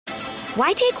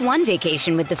Why take one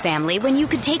vacation with the family when you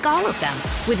could take all of them?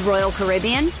 With Royal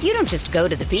Caribbean, you don't just go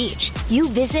to the beach. You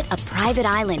visit a private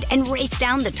island and race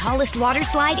down the tallest water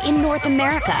slide in North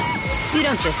America. You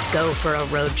don't just go for a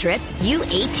road trip. You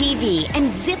ATV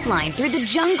and zip line through the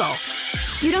jungle.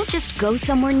 You don't just go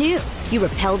somewhere new. You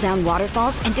rappel down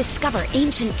waterfalls and discover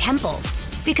ancient temples.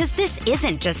 Because this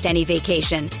isn't just any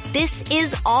vacation. This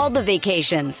is all the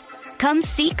vacations. Come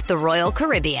seek the Royal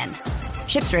Caribbean.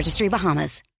 Ships Registry,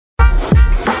 Bahamas.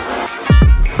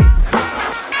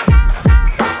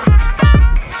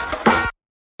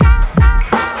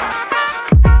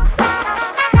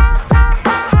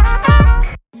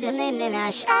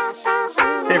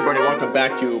 Hey everybody, welcome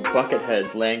back to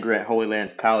Buckethead's Land-Grant Holy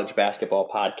Lands College Basketball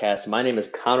Podcast. My name is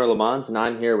Connor Lamons, and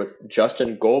I'm here with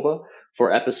Justin Golba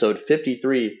for episode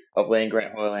 53 of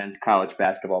Land-Grant Holy Lands College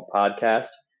Basketball Podcast.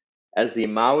 As the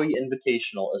Maui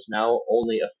Invitational is now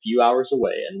only a few hours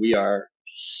away, and we are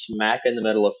smack in the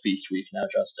middle of Feast Week now,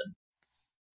 Justin.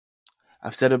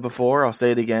 I've said it before, I'll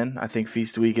say it again. I think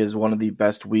Feast Week is one of the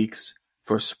best weeks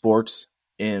for sports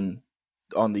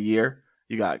on the year.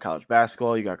 You got college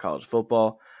basketball, you got college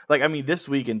football. This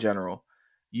week in general,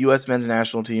 U.S. men's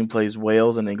national team plays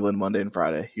Wales and England Monday and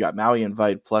Friday. You got Maui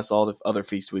Invite plus all the other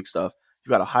Feast Week stuff. You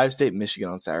got Ohio State, Michigan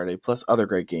on Saturday plus other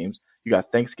great games. You got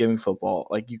Thanksgiving football.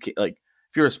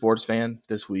 If you're a sports fan,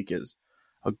 this week is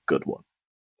a good one.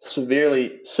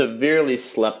 Severely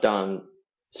slept on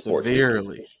sports.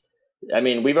 Severely.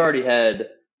 We've already had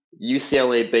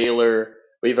UCLA, Baylor.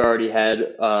 We've already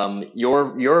had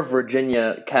your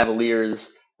Virginia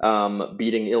Cavaliers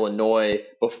beating Illinois.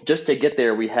 But just to get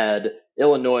there, we had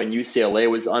Illinois and UCLA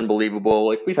was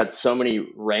unbelievable. We've had so many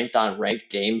ranked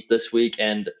games this week,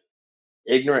 and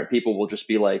ignorant people will just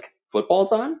be like,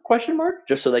 "Football's on?" ?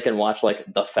 Just so they can watch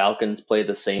the Falcons play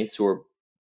the Saints, who are,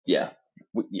 yeah.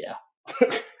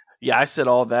 Yeah, I said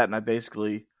all that, and I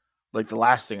basically the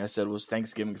last thing I said was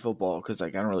Thanksgiving football because I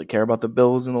don't really care about the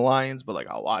Bills and the Lions, but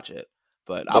I'll watch it.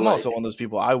 But I'm also one of those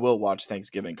people. I will watch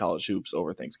Thanksgiving college hoops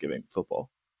over Thanksgiving football.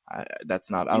 I don't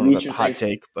know if that's a hot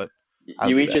take, but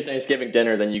you eat your Thanksgiving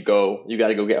dinner, then you got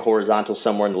to go get horizontal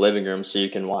somewhere in the living room so you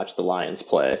can watch the Lions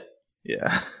play.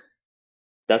 Yeah,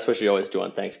 that's what you always do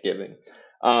on Thanksgiving.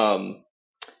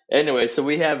 Anyway, so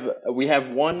we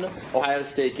have one Ohio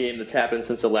State game that's happened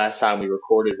since the last time we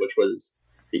recorded, which was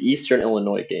the Eastern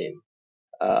Illinois game.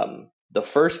 The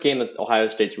first game that Ohio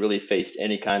State's really faced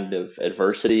any kind of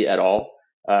adversity at all.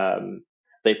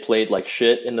 They played like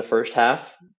shit in the first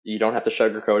half. You don't have to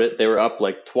sugarcoat it. They were up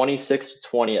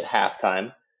 26-20 at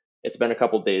halftime. It's been a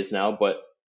couple days now, but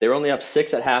they were only up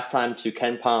 6 at halftime to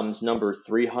Ken Palm's number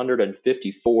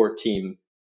 354 team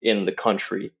in the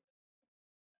country.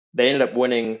 They ended up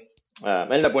winning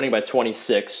by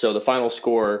 26. So the final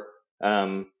score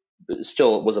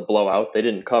still was a blowout. They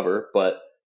didn't cover, but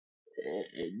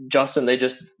Justin,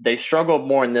 they struggled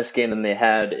more in this game than they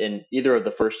had in either of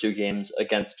the first two games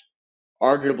against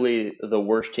arguably the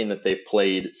worst team that they've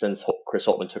played since Chris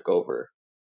Holtmann took over,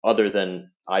 other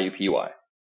than IUPUI.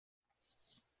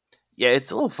 Yeah,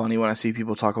 it's a little funny when I see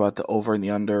people talk about the over and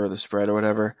the under or the spread or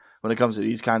whatever when it comes to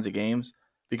these kinds of games,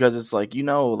 because it's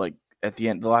at the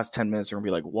end, the last 10 minutes are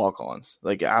going to be walk-ons.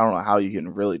 I don't know how you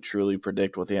can really truly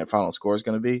predict what the final score is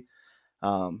going to be.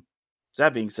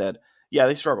 That being said, yeah,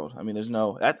 they struggled.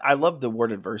 I love the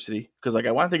word adversity because,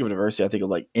 when I think of adversity, I think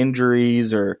of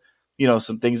injuries or,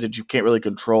 some things that you can't really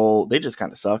control. They just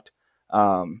kind of sucked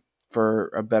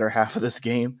for a better half of this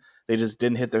game. They just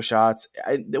didn't hit their shots.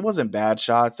 It wasn't bad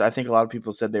shots. I think a lot of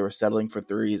people said they were settling for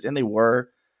threes, and they were,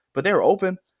 but they were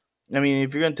open.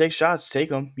 If you're going to take shots, take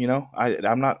them. I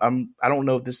don't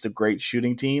know if this is a great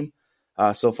shooting team.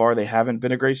 So far, they haven't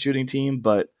been a great shooting team,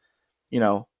 but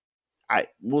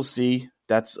we'll see.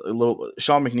 That's a little.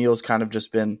 Sean McNeil's kind of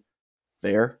just been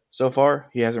there so far.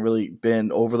 He hasn't really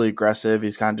been overly aggressive.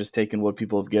 He's kind of just taken what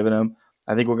people have given him.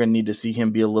 I think we're going to need to see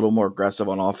him be a little more aggressive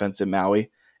on offense in Maui,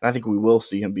 and I think we will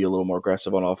see him be a little more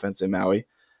aggressive on offense in Maui.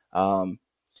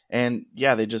 And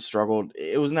yeah, they just struggled.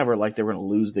 It was never like they were going to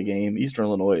lose the game. Eastern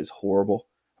Illinois is horrible.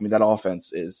 That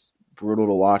offense is brutal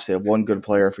to watch. They have one good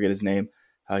player. I forget his name.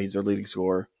 He's their leading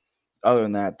scorer. Other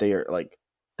than that, they are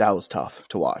that was tough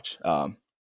to watch.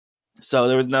 So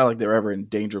there was not they were ever in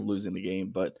danger of losing the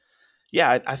game. But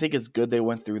yeah, I think it's good they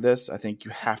went through this. I think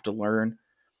you have to learn.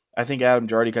 I think Adam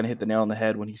Jardy kind of hit the nail on the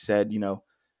head when he said,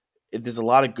 there's a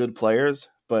lot of good players,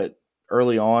 but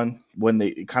early on when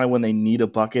they need a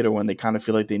bucket or when they kind of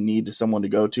feel like they need someone to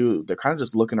go to, they're kind of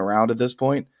just looking around at this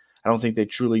point. I don't think they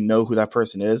truly know who that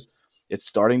person is. It's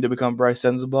starting to become Bryce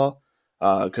Sensabaugh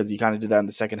because he kind of did that in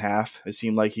the second half. It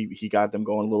seemed like he got them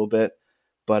going a little bit.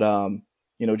 But,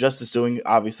 Justice Ewing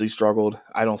obviously struggled.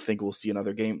 I don't think we'll see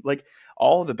another game. Like,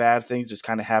 all the bad things just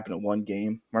kind of happen in one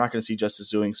game. We're not going to see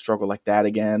Justice Ewing struggle like that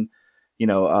again.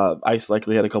 Ice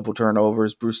Likely had a couple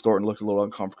turnovers. Bruce Thornton looked a little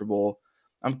uncomfortable.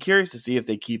 I'm curious to see if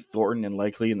they keep Thornton and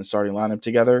Likely in the starting lineup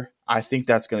together. I think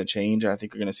that's going to change. I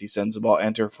think we're going to see Sensabaugh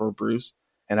enter for Bruce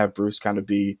and have Bruce kind of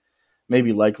be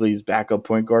maybe Likely's backup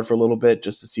point guard for a little bit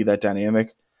just to see that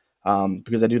dynamic.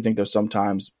 Because I do think there's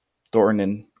sometimes Thornton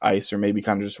and Ice are maybe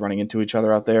kind of just running into each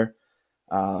other out there.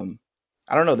 I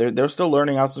don't know. They're still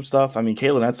learning out some stuff. I mean,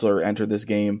 Kalen Etzler entered this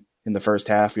game in the first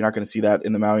half. You're not going to see that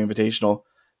in the Maui Invitational.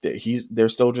 They're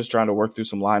still just trying to work through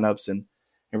some lineups and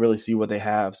really see what they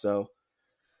have. So,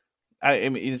 I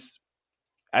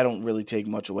don't really take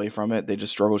much away from it. They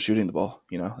just struggle shooting the ball.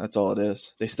 That's all it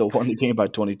is. They still won the game by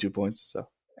 22 points. So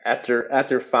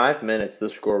after 5 minutes, the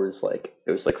score was like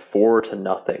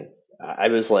 4-0. I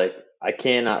was like, I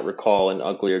cannot recall an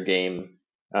uglier game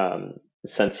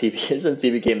since he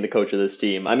became the coach of this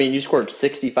team. I mean, you scored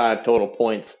 65 total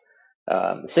points.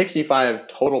 65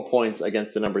 total points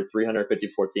against the number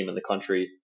 354 team in the country.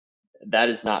 That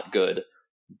is not good.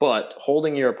 But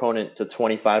holding your opponent to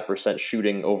 25%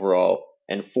 shooting overall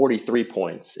and 43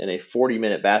 points in a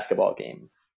 40-minute basketball game,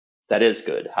 that is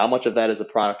good. How much of that is a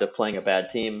product of playing a bad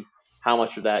team? How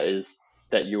much of that is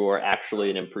that you are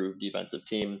actually an improved defensive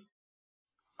team?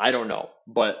 I don't know.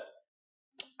 But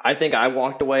I think I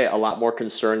walked away a lot more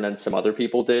concerned than some other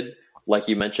people did. Like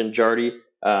you mentioned, Jardy.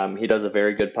 He does a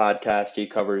very good podcast.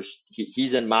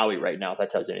 He's in Maui right now, if that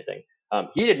tells you anything.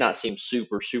 He did not seem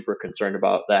super, super concerned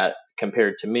about that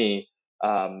compared to me.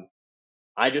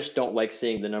 I just don't like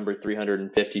seeing the number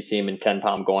 350 team in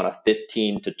KenPom go on a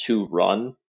 15-2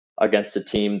 run against a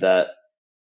team that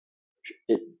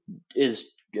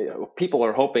people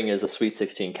are hoping is a Sweet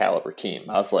 16 caliber team.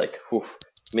 I was like, oof.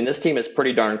 I mean, this team is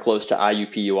pretty darn close to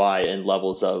IUPUI in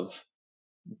levels of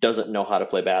doesn't know how to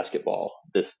play basketball.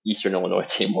 This Eastern Illinois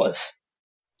team was.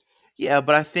 Yeah,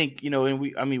 but I think,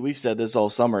 and we've said this all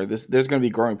summer. There's going to be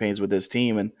growing pains with this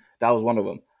team, and that was one of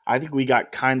them. I think we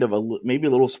got kind of maybe a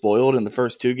little spoiled in the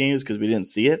first two games because we didn't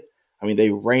see it. I mean,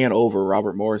 they ran over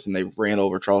Robert Morris and they ran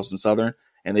over Charleston Southern,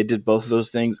 and they did both of those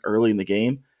things early in the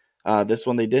game. This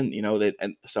one they didn't.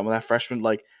 And some of that freshman,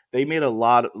 they made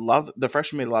the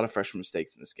freshmen made a lot of freshman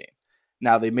mistakes in this game.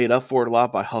 Now they made up for it a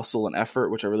lot by hustle and effort,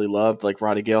 which I really loved. Like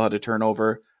Roddy Gale had a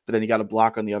turnover, but then he got a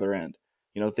block on the other end.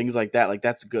 Things like that. Like,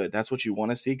 that's good. That's what you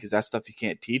want to see because that's stuff you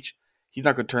can't teach. He's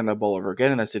not going to turn that ball over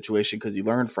again in that situation because he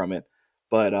learned from it.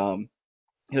 But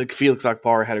Felix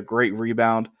Akbar had a great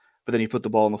rebound, but then he put the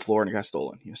ball on the floor and it got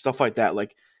stolen. Stuff like that.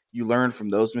 Like, you learn from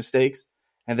those mistakes.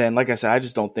 And then, like I said, I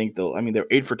just don't think they're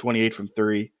 8 for 28 from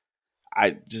three.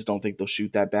 I just don't think they'll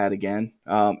shoot that bad again.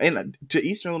 And to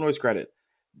Eastern Illinois' credit,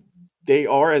 they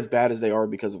are as bad as they are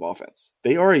because of offense.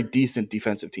 They are a decent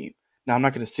defensive team. Now, I'm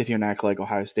not going to sit here and act like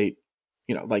Ohio State,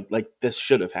 like this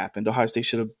should have happened. Ohio State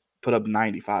should have put up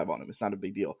 95 on them. It's not a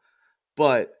big deal.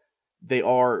 But they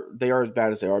are as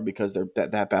bad as they are because they're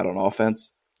that bad on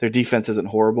offense. Their defense isn't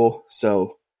horrible.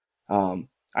 So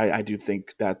I do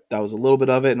think that was a little bit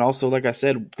of it. And also, like I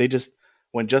said,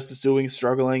 when Justice Ewing's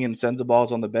struggling and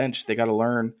Sensabaugh's on the bench, they got to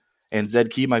learn. And Zed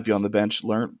Key might be on the bench.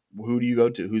 Learn, who do you go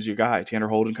to? Who's your guy? Tanner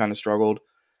Holden kind of struggled.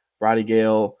 Roddy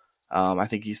Gale, I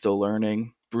think he's still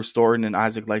learning. Bruce Thornton and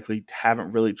Isaac Likely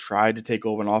haven't really tried to take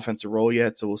over an offensive role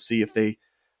yet, so we'll see if they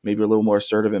maybe are a little more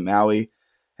assertive in Maui.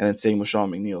 And then same with Sean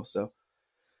McNeil. So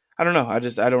I don't know. I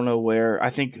don't know where. I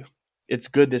think it's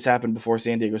good this happened before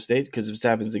San Diego State because if this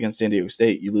happens against San Diego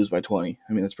State, you lose by 20.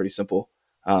 I mean, that's pretty simple.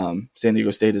 San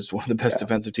Diego State is one of the best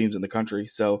defensive teams in the country,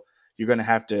 so you're going to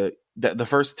have to the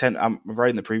first 10 – I'm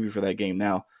writing the preview for that game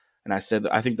now, and I said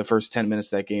I think the first 10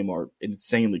 minutes of that game are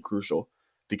insanely crucial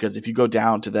because if you go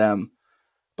down to them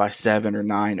by 7 or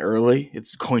 9 early,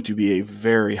 it's going to be a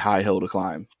very high hill to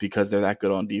climb because they're that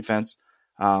good on defense.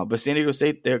 But San Diego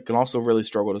State, they can also really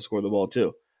struggle to score the ball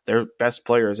too. Their best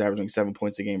player is averaging 7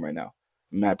 points a game right now,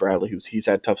 Matt Bradley, he's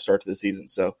had a tough start to the season.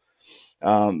 So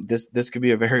this could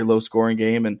be a very low scoring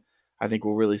game, and I think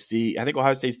we'll really see. I think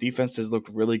Ohio State's defense has looked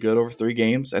really good over 3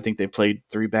 games. I think they've played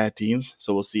 3 bad teams,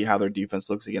 so we'll see how their defense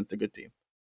looks against a good team.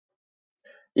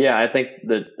 Yeah, I think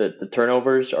the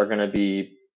turnovers are going to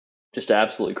be just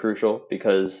absolutely crucial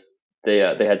because they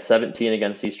had 17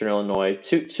 against Eastern Illinois.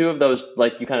 Two of those,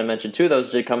 like you kind of mentioned, 2 of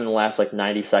those did come in the last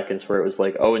 90 seconds where it was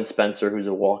like Owen Spencer, who's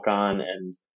a walk-on,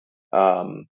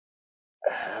 and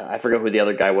I forget who the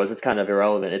other guy was. It's kind of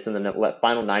irrelevant. It's in the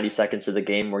final 90 seconds of the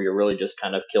game where you're really just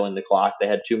kind of killing the clock. They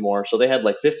had 2 more. So they had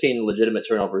 15 legitimate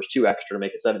turnovers, 2 extra to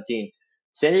make it 17.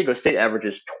 San Diego State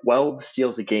averages 12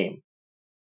 steals a game.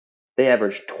 They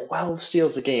average 12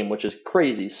 steals a game, which is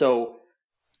crazy. So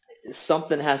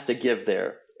something has to give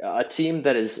there. A team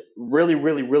that is really,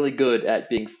 really, really good at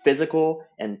being physical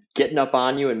and getting up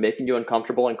on you and making you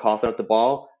uncomfortable and coughing up the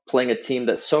ball, playing a team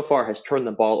that so far has turned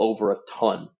the ball over a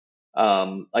ton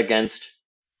against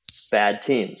bad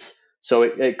teams. So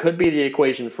it could be the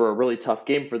equation for a really tough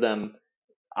game for them.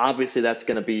 Obviously, that's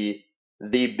going to be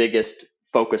the biggest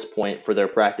focus point for their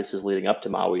practices leading up to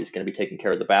Maui, is going to be taking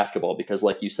care of the basketball, because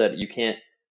like you said,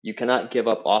 you cannot give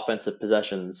up offensive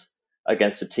possessions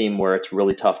against a team where it's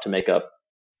really tough to make up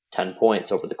 10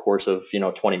 points over the course of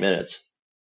 20 minutes.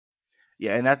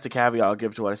 Yeah, and that's the caveat I'll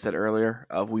give to what I said earlier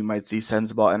of we might see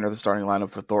Sensabaugh enter the starting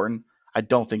lineup for Thornton. I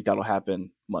don't think that'll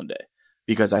happen Monday,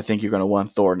 because I think you're going to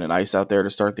want Thornton and Ice out there to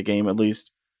start the game at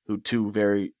least, who two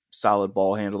very solid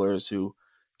ball handlers who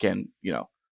can,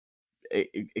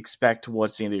 expect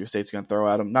what San Diego State's going to throw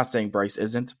at them. Not saying Bryce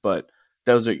isn't, but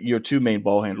those are your two main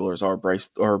ball handlers are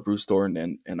Bruce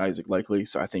Thornton and Isaac Likely.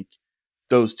 So I think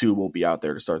those two will be out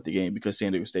there to start the game, because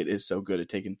San Diego State is so good at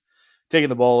taking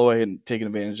the ball away and taking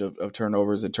advantage of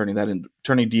turnovers and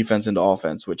turning defense into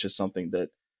offense, which is something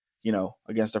that,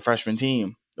 against a freshman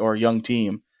team or a young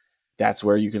team, that's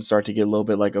where you can start to get a little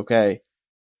bit like, okay,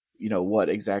 what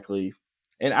exactly.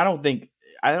 And I don't think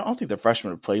the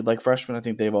freshmen have played like freshmen. I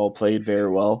think they've all played very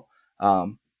well.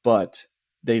 But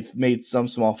they've made some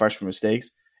small freshman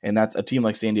mistakes, and that's a team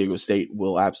like San Diego State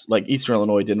will like Eastern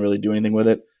Illinois didn't really do anything with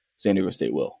it. San Diego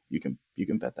State will. You can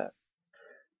bet that.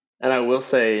 And I will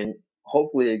say, and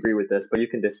hopefully agree with this, but you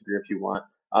can disagree if you want.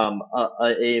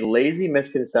 A lazy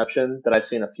misconception that I've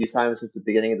seen a few times since the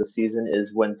beginning of the season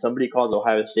is when somebody calls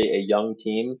Ohio State a young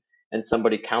team and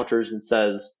somebody counters and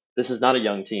says, this is not a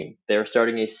young team. They're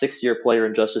starting a 6-year player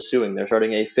in Justice Suing. They're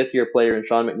starting a 5th-year player in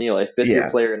Sean McNeil, a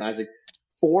 5th-year player in Isaac.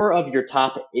 4 of your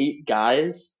top 8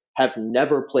 guys have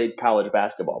never played college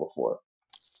basketball before.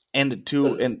 And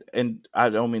I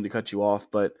don't mean to cut you off,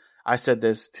 but I said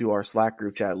this to our Slack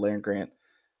group chat, Land Grant.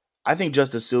 I think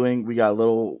Justice Suing, we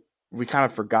kind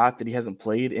of forgot that he hasn't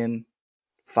played in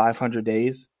 500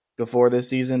 days before this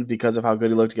season because of how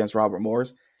good he looked against Robert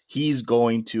Morris. He's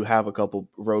going to have a couple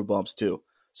road bumps too.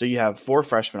 So you have 4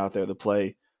 freshmen out there that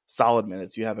play solid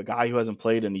minutes. You have a guy who hasn't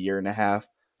played in a year and a half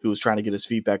who's trying to get his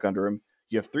feet back under him.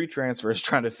 You have 3 transfers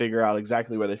trying to figure out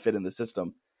exactly where they fit in the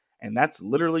system. And that's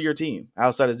literally your team.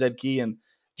 Outside of Zed Key, and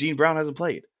Gene Brown hasn't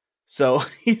played. So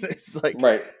it's like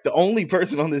the only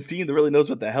person on this team that really knows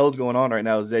what the hell's going on right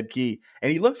now is Zed Key.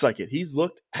 And he looks like it. He's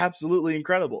looked absolutely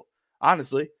incredible.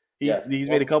 Honestly, he's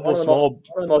made a couple one of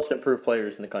the most improved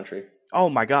players in the country. Oh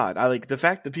my God. I like the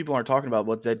fact that people aren't talking about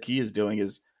what Zed Key is doing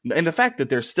and the fact that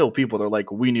there's still people that are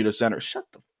like, we need a center. Shut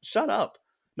up.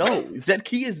 No, Zed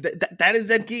Key is that is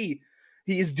Zed Key.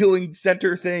 He is doing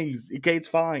center things. Okay, it's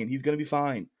fine. He's going to be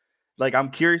fine. Like, I'm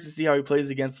curious to see how he plays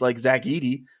against like Zach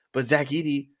Edey, but Zach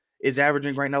Edey is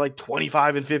averaging right now like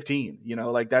 25 and 15.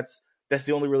 Like that's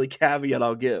the only really caveat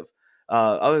I'll give.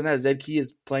 Other than that, Zed Key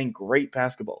is playing great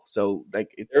basketball. So like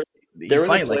there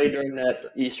was a play during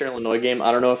that Eastern Illinois game.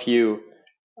 I don't know if you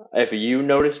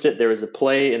noticed it. There was a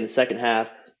play in the second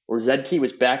half where Zed Key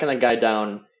was backing that guy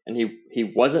down, and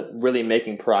he wasn't really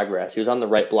making progress. He was on the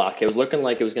right block. It was looking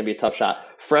like it was going to be a tough shot.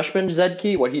 Freshman Zed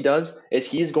Key, what he does is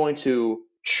he's going to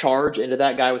charge into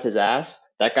that guy with his ass.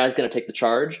 That guy's going to take the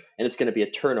charge, and it's going to be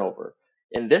a turnover.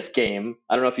 In this game,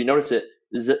 I don't know if you notice it,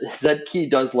 Zed Key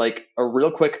does like a real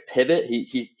quick pivot.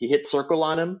 He hit circle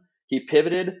on him. He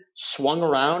pivoted, swung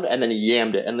around, and then he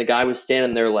yammed it. And the guy was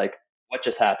standing there like, what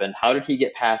just happened? How did he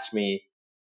get past me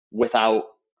without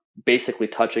basically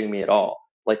touching me at all?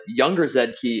 Like, younger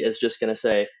Zed Key is just going to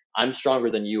say, I'm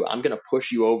stronger than you. I'm going to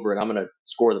push you over, and I'm going to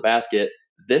score the basket.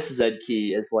 This Zed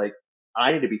Key is like,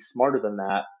 I need to be smarter than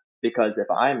that, because if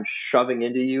I'm shoving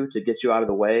into you to get you out of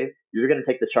the way, you're going to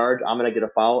take the charge. I'm going to get a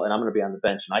foul, and I'm going to be on the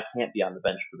bench, and I can't be on the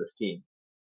bench for this team.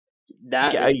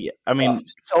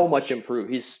 So much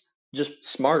improved. He's just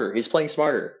smarter. He's playing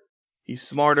smarter. He's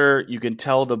smarter. You can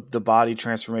tell the body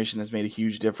transformation has made a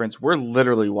huge difference. We're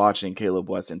literally watching Caleb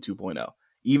Weston 2.0,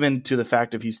 even to the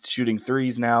fact of he's shooting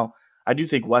threes now. I do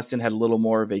think Weston had a little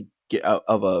more of a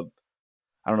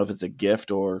I don't know if it's a gift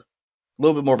or a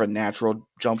little bit more of a natural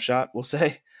jump shot, we'll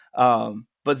say.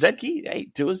 But Zed Key, hey,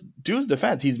 to his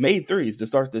defense, he's made threes to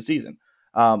start the season.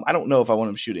 I don't know if I want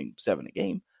him shooting 7 a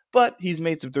game, but he's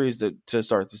made some threes to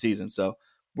start the season. So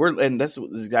and that's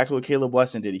exactly what Caleb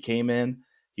Weston did. He came in,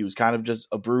 he was kind of just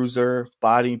a bruiser,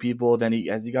 bodying people. Then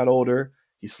as he got older,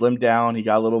 he slimmed down. He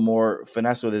got a little more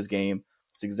finesse with his game.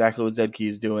 It's exactly what Zed Key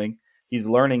is doing. He's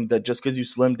learning that just because you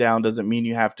slim down doesn't mean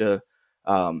you have to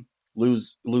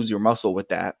lose your muscle with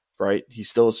that, right? He's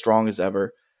still as strong as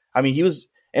ever. I mean,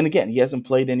 and again, he hasn't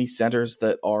played any centers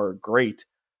that are great,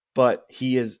 but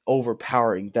he is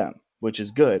overpowering them, which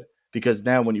is good because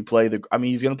now when you play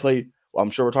he's going to play. Well,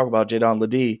 I'm sure we're talking about Jadon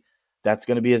Ledee. That's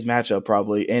going to be his matchup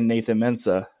probably, and Nathan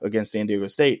Mensah against San Diego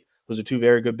State. Those are two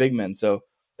very good big men, so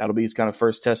that'll be his kind of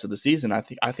first test of the season. I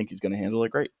think he's going to handle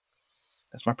it great.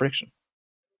 That's my prediction.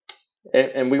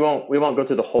 And we won't go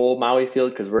through the whole Maui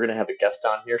field because we're going to have a guest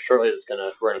on here shortly.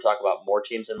 We're going to talk about more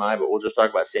teams in Maui, but we'll just talk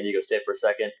about San Diego State for a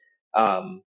second.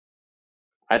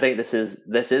 I think this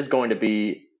is going to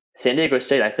be San Diego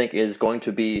State. I think is going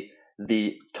to be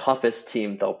the toughest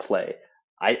team they'll play.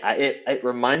 It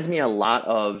reminds me a lot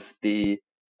of the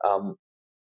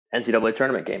NCAA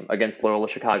tournament game against Loyola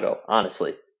Chicago.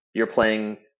 Honestly, you're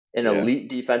playing an elite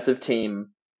defensive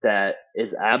team that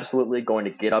is absolutely going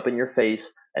to get up in your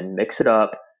face and mix it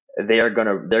up. They're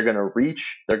gonna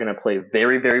reach. They're gonna play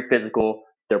very, very physical.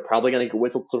 They're probably gonna get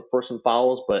whistled for some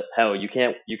fouls, but hell, you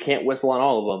can't whistle on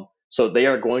all of them. So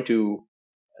they're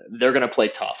gonna play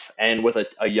tough. And with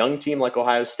a young team like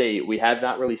Ohio State, we have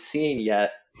not really seen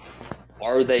yet.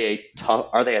 Are they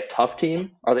a tough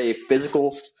team? Are they a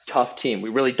physical, tough team? We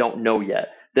really don't know yet.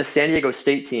 This San Diego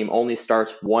State team only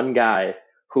starts one guy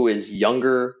who is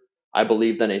younger, I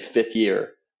believe, than a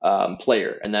fifth-year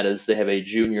player, and that is they have a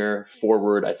junior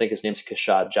forward. I think his name's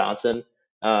Keshad Johnson.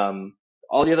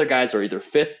 All the other guys are either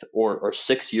fifth or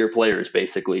sixth-year players,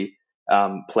 basically,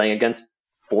 playing against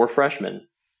four freshmen.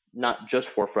 Not just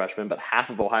four freshmen, but half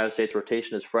of Ohio State's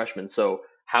rotation is freshmen. So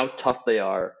how tough they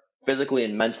are physically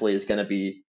and mentally is going to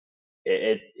be,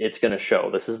 it's going to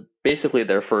show. This is basically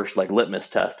their first litmus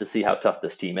test to see how tough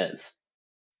this team is.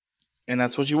 And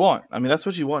that's what you want. I mean, that's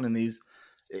what you want in these.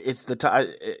 It's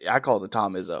I call it the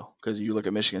Tom Izzo, because you look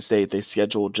at Michigan State, they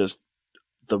schedule just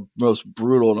the most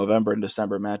brutal November and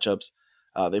December matchups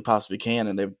they possibly can,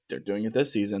 and they're doing it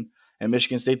this season. And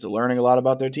Michigan State's learning a lot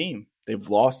about their team. They've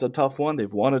lost a tough one.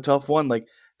 They've won a tough one.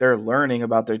 They're learning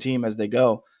about their team as they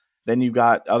go. Then you've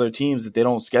got other teams that they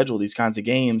don't schedule these kinds of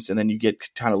games, and then you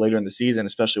get kind of later in the season,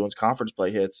 especially once conference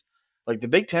play hits. The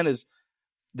Big Ten is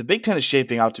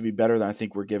shaping out to be better than I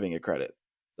think we're giving it credit.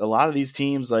 A lot of these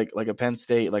teams, like a Penn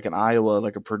State, like an Iowa,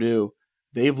 like a Purdue,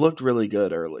 they've looked really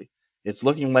good early. It's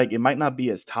looking like it might not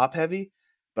be as top heavy,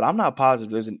 but I'm not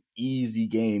positive there's an easy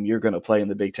game you're going to play in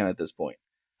the Big Ten at this point.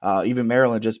 Even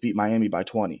Maryland just beat Miami by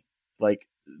 20.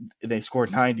 They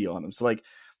scored 90 on them. So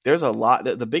there's a lot.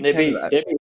 The Big Ten.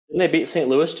 They beat St.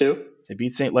 Louis too. They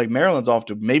beat Maryland's off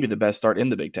to maybe the best start in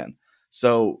the Big Ten.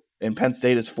 So, and Penn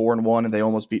State is 4-1, and they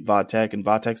almost beat Va Tech, and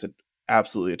Va Tech's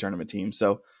absolutely a tournament team.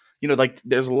 So,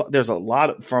 there's a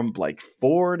lot from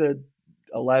 4 to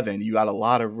 11. You got a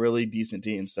lot of really decent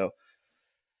teams. So,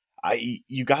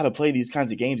 you got to play these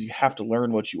kinds of games. You have to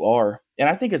learn what you are, and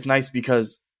I think it's nice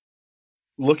because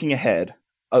looking ahead,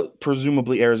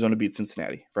 presumably Arizona beats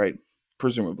Cincinnati, right?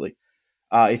 Presumably.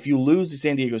 If you lose to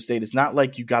San Diego State, it's not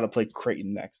like you got to play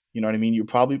Creighton next. You know what I mean? You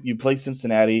play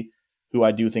Cincinnati, who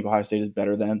I do think Ohio State is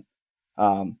better than.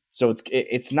 So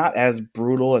it's not as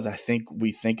brutal as I think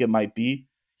we think it might be.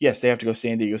 Yes, they have to go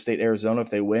San Diego State, Arizona if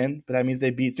they win, but that means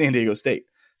they beat San Diego State.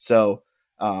 So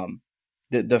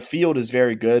the field is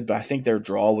very good, but I think their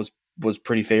draw was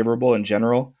pretty favorable in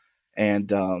general.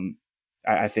 And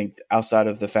I think outside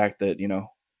of the fact that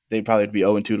they'd probably be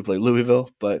 0-2 to play Louisville,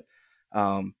 but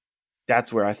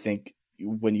that's where I think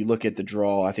when you look at the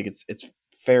draw, I think it's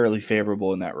fairly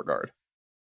favorable in that regard.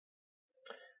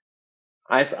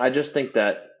 I just think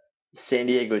that San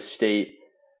Diego State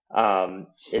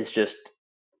is just,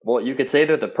 well, you could say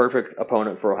they're the perfect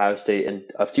opponent for Ohio State in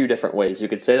a few different ways. You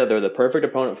could say that they're the perfect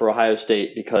opponent for Ohio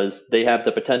State because they have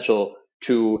the potential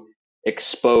to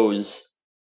expose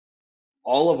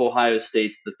all of Ohio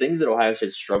State, the things that Ohio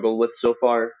State struggled with so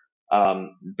far,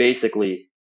 basically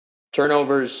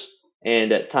turnovers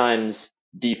and at times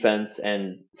defense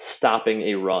and stopping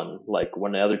a run. Like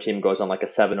when the other team goes on a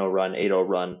 7-0 run, 8-0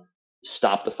 run,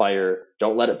 stop the fire.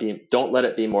 Don't let it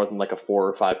be more than a 4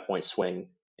 or 5 point swing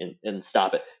and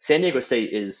stop it. San Diego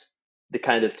State is the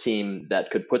kind of team that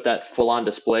could put that full on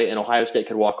display, and Ohio State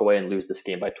could walk away and lose this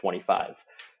game by 25.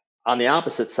 On the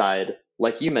opposite side,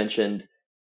 like you mentioned,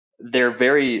 they're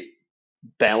very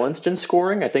balanced in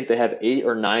scoring. I think they have 8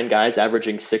 or 9 guys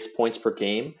averaging 6 points per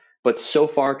game. But so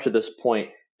far to this point,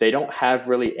 they don't have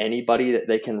really anybody that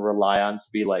they can rely on to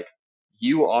be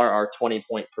you are our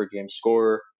 20-point per game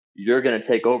scorer. You're going to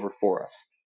take over for us.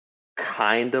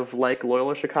 Kind of like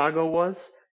Loyola Chicago was.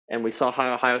 And we saw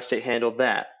how Ohio State handled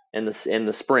that in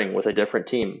the spring with a different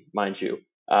team, mind you.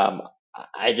 I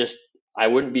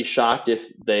wouldn't be shocked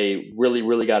if they really,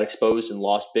 really got exposed and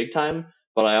lost big time.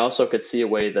 But I also could see a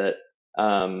way that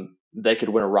they could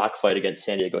win a rock fight against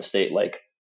San Diego State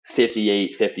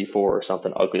 58-54 or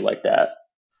something ugly like that.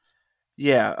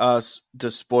 Yeah,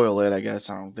 to spoil it, I guess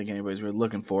I don't think anybody's really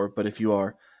looking for it, but if you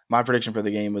are, my prediction for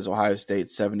the game is Ohio State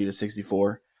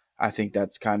 70-64. I think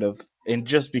that's kind of, and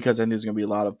just because I think there's going to be a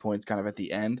lot of points kind of at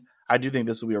the end, I do think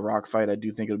this will be a rock fight. I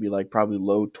do think it'll be like probably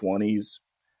low 20s,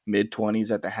 mid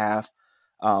 20s at the half.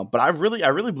 But I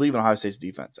really believe in Ohio State's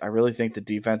defense. I really think the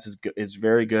defense is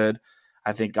very good.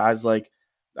 I think guys like,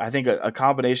 I think a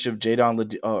combination of Jadon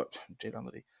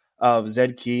Ledee, of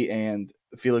Zed Key and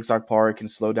Felix Okpara can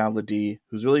slow down Ledee,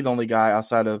 who's really the only guy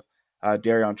outside of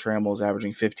Darion Trammell is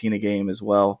averaging 15 a game as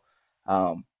well.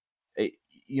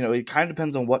 It kind of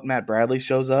depends on what Matt Bradley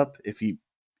shows up. If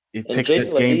picks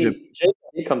this game to Jayden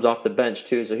Ledee comes off the bench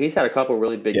too, so he's had a couple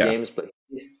really big games, but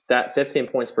that 15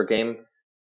 points per game,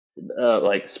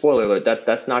 like spoiler alert,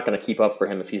 that's not going to keep up for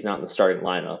him if he's not in the starting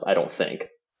lineup. I don't think.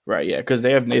 Right, yeah, because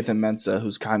they have Nathan Mensah,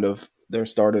 who's kind of their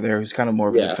starter there, who's kind of more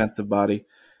of a defensive body.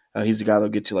 He's a guy that'll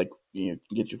get you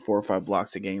get you 4 or 5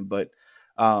 blocks a game, but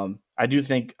I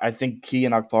think Key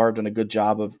and Okpara have done a good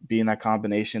job of being that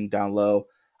combination down low.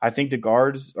 I think the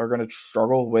guards are going to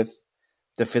struggle with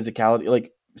the physicality.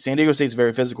 Like San Diego State's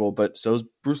very physical, but so is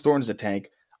Bruce Thornton's a tank.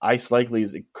 Ice Likely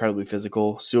is incredibly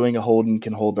physical. Suing and Holden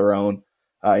can hold their own,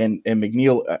 and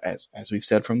McNeil, as we've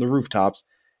said from the rooftops,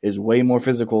 is way more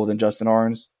physical than Justin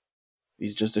Ahrens.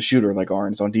 He's just a shooter like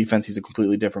Ahrens. On defense, he's a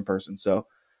completely different person. So,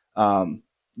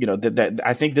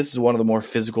 I think this is one of the more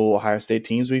physical Ohio State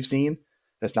teams we've seen.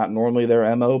 That's not normally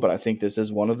their MO, but I think this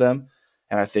is one of them.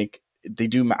 And I think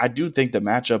I do think the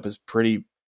matchup is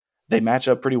they match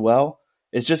up pretty well.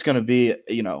 It's just going to be,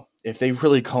 if they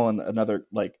really go on another,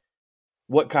 like,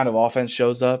 what kind of offense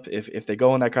shows up. If they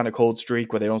go on that kind of cold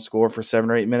streak where they don't score for 7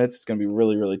 or 8 minutes, it's going to be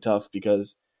really, really tough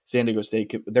because San Diego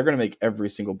State, they're going to make every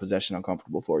single possession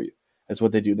uncomfortable for you. That's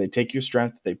what they do. They take your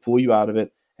strength, they pull you out of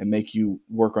it, and make you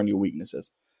work on your weaknesses.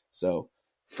 So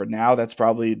for now, they're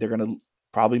going to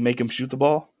probably make him shoot the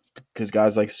ball because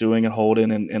guys like Suing and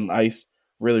Holden and Ice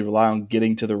really rely on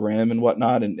getting to the rim and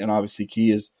whatnot. And obviously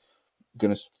Key is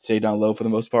going to stay down low for the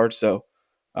most part. So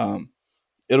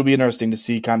it'll be interesting to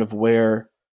see kind of where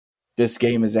this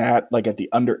game is at, like at the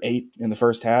under 8 in the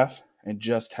first half, and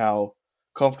just how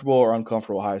comfortable or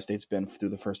uncomfortable Ohio State's been through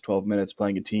the first 12 minutes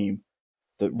playing a team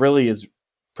that really is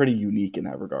pretty unique in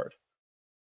that regard.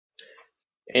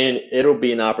 And it'll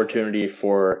be an opportunity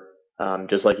for,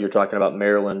 just like you were talking about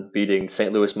Maryland beating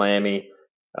St. Louis, Miami,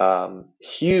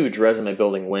 huge resume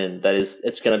building win.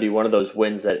 It's going to be one of those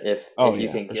wins that if you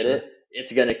can get it,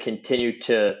 it's going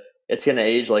to it's going to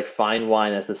age like fine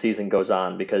wine as the season goes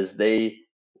on because they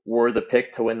were the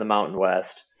pick to win the Mountain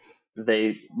West.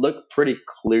 They look pretty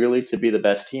clearly to be the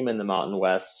best team in the Mountain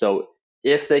West. So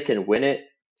if they can win it,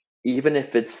 even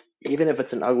if it's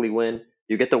an ugly win,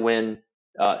 you get the win.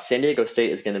 San Diego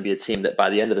State is going to be a team that by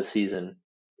the end of the season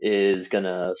is going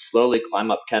to slowly climb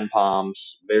up Ken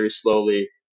Palms very slowly.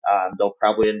 They'll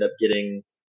probably end up getting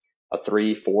a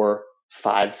 3, 4,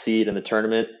 5 seed in the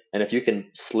tournament. And if you can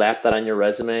slap that on your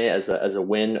resume as a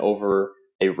win over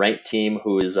a ranked team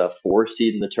who is a 4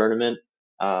 seed in the tournament,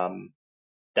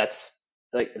 that's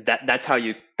how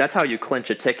you clinch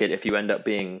a ticket if you end up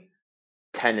being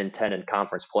 10-10 in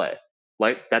conference play.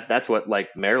 Like that's what like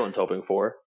Maryland's hoping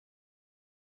for.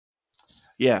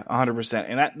 Yeah, 100%.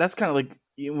 And that's kind of like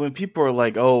when people are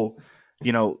like, oh,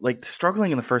 like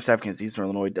struggling in the first half against Eastern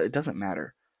Illinois, it doesn't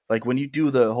matter. Like when you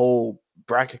do the whole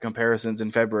bracket comparisons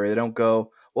in February, they don't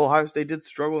go, well, Ohio State did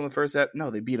struggle in the first half. No,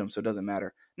 they beat them, so it doesn't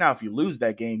matter. Now, if you lose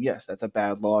that game, yes, that's a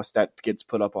bad loss. That gets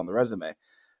put up on the resume.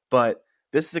 But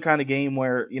this is the kind of game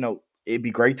where, it'd be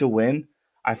great to win.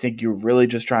 I think you're really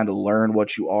just trying to learn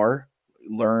what you are,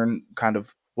 learn kind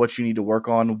of what you need to work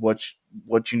on,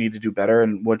 what you need to do better,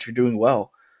 and what you're doing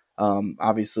well.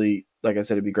 Obviously, like I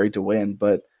said, it'd be great to win,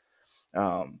 but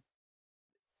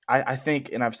I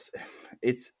think, and I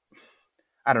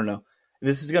don't know.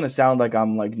 This is going to sound like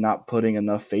I'm like not putting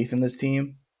enough faith in this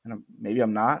team, and maybe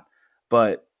I'm not.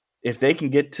 But if they can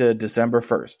get to December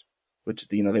 1st, which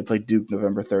they play Duke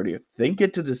November 30th, they can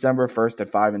get to December 1st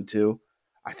at 5-2.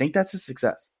 I think that's a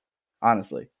success.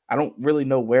 Honestly, I don't really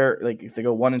know where. Like if they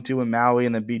go 1-2 in Maui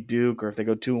and then beat Duke, or if they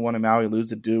go 2-1 in Maui, lose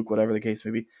to Duke, whatever the case may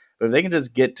be. But if they can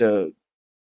just get to,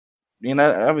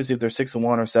 obviously if they're 6-1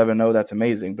 or 7-0, that's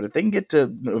amazing. But if they can get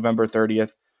to November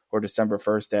 30th or December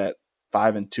 1st at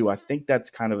 5-2, I think that's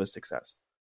kind of a success.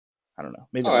 I don't know.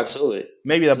 Maybe absolutely.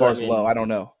 Maybe that bar's low. I don't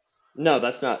know. No,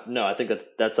 that's not. No, I think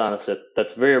that's honest.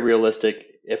 That's very realistic,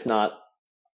 if not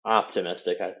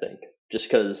optimistic. I think just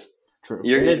because true.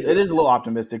 It is a little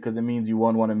optimistic because it means you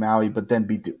won one in Maui, but then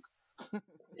beat Duke.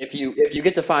 If you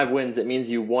get to 5 wins, it means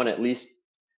you won at least.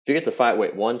 If you get to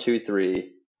 5, 1, 2,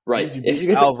 3, right? If you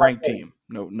get a ranked team,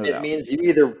 no, it doubt. means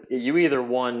you either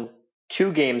won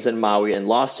 2 games in Maui and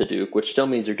lost to Duke, which still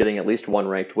means you're getting at least one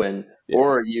ranked win, Yeah.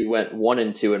 or you went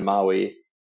 1-2 in Maui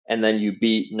and then you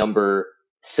beat number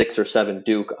 6 or 7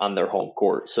 Duke on their home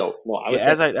court. So, well, I would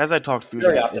say as I talked through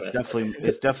very that, optimistic.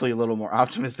 it's definitely a little more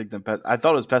optimistic than I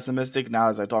thought it was pessimistic. Now,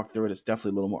 as I talk through it, it's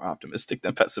definitely a little more optimistic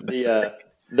than pessimistic.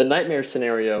 The nightmare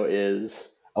scenario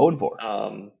is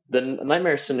 0-4. the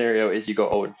nightmare scenario is you go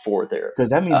 0-4 there Because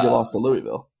that means you lost to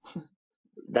Louisville.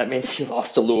 That means you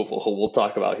lost to Louisville, who we'll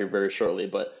talk about here very shortly.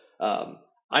 But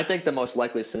I think the most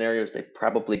likely scenario is they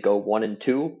probably go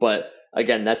 1-2. But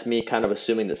again, that's me kind of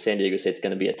assuming that San Diego State's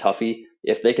going to be a toughie.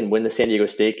 If they can win the San Diego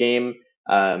State game,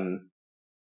 then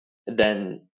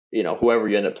whoever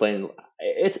you end up playing,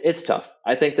 it's tough.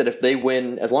 I think that if they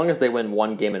win, as long as they win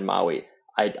one game in Maui,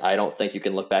 I don't think you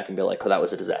can look back and be like, oh, that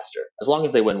was a disaster. As long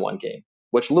as they win one game,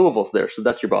 which Louisville's there, so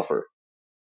that's your buffer.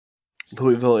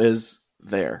 Louisville is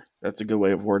there. That's a good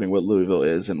way of wording what Louisville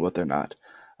is and what they're not.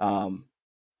 I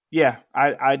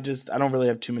don't really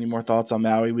have too many more thoughts on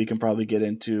Maui. We can probably get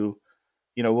into,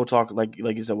 we'll talk, like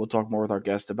you said, we'll talk more with our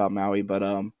guest about Maui. But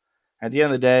at the end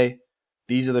of the day,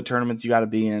 these are the tournaments you got to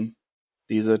be in.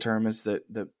 These are the tournaments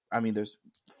there's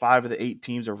 5 of the 8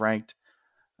 teams are ranked.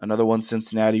 Another one's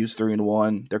Cincinnati, who's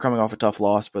 3-1. They're coming off a tough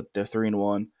loss, but they're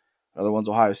 3-1. Another one's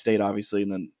Ohio State, obviously,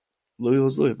 and then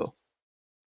Louisville's Louisville.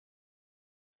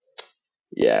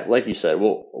 Yeah, like you said,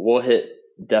 we'll hit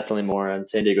definitely more on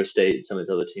San Diego State and some of these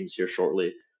other teams here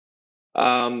shortly.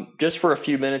 Just for a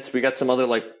few minutes, we got some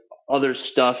other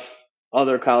stuff,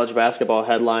 other college basketball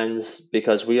headlines,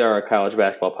 because we are a college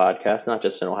basketball podcast, not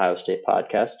just an Ohio State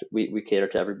podcast. We cater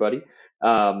to everybody.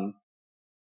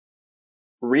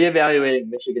 Reevaluating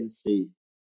Michigan State.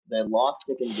 They lost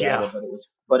to Gonzaga,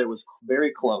 but it was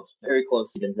very close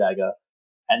to Gonzaga.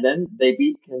 And then they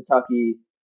beat Kentucky.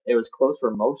 It was close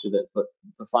for most of it, but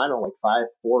the final 4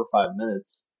 or 5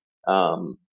 minutes,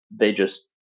 they just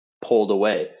pulled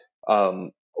away. I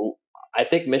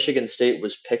think Michigan State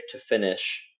was picked to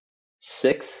finish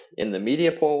 6th in the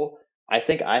media poll. I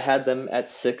think I had them at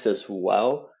 6 as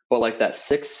well, but that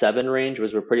 6-7 range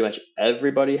was where pretty much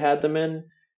everybody had them in.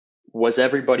 Was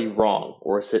everybody wrong,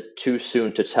 or is it too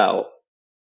soon to tell?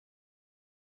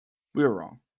 We were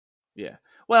wrong. Yeah.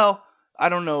 Well, I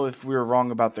don't know if we were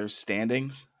wrong about their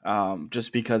standings,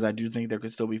 just because I do think there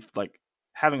could still be,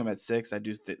 having them at 6, I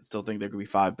do still think there could be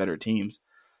 5 better teams.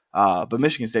 But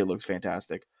Michigan State looks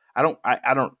fantastic. I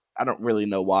don't really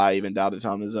know why I even doubted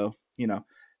Tom Izzo.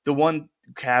 The one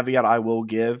caveat I will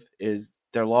give is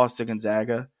their loss to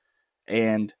Gonzaga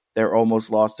and their almost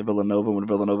loss to Villanova when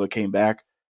Villanova came back.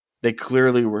 They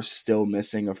clearly were still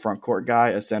missing a front court guy,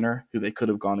 a center, who they could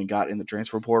have gone and got in the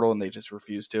transfer portal, and they just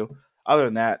refused to. Other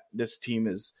than that, this team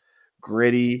is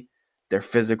gritty. They're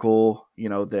physical.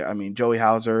 Joey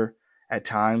Hauser at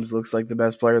times looks like the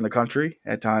best player in the country.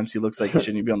 At times he looks like he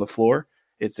shouldn't be on the floor.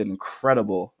 It's an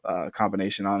incredible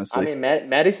combination, honestly.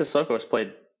 Mady Sissoko has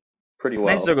played pretty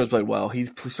well. Mady Sissoko has played well. He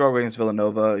struggled against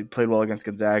Villanova. He played well against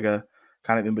Gonzaga,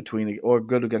 kind of in between, or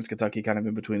good against Kentucky, kind of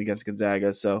in between against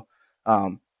Gonzaga. So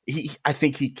I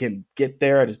think he can get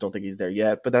there. I just don't think he's there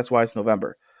yet, but that's why it's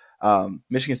November.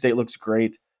 Michigan State looks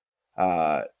great.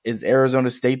 Is Arizona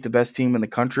State the best team in the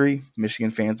country? Michigan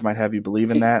fans might have you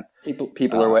believe in that.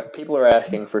 People are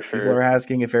asking for sure. People are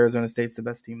asking if Arizona State's the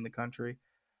best team in the country.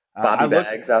 Bobby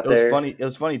Bags out there. It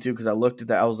was funny too, because I looked at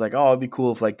that. I was like, oh, it'd be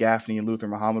cool if Gaffney and Luther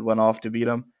Muhammad went off to beat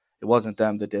them. It wasn't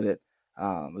them that did it.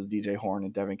 It was DJ Horn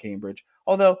and Devin Cambridge.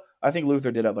 Although I think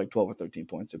Luther did have 12 or 13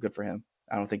 points, so good for him.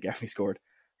 I don't think Gaffney scored.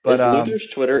 But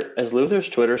is Luther's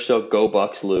Twitter still Go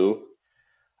Bucks Lou?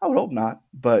 I would hope not,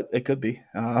 but it could be.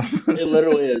 It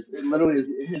literally is.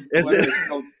 His Twitter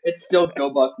it's still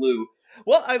Go Buck Lou.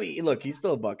 Well, I mean, look, he's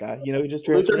still a Buckeye. He just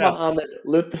transferred out.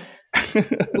 Luther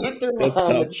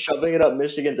Muhammad shoving it up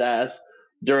Michigan's ass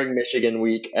during Michigan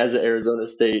week as an Arizona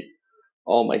State.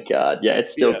 Oh my God! Yeah,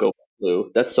 it's still Go Buck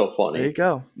Lou. That's so funny. There you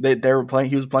go. They were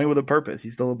playing. He was playing with a purpose.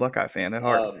 He's still a Buckeye fan at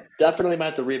heart. Definitely might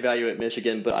have to reevaluate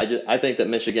Michigan, but I think that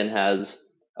Michigan has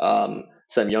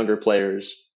some younger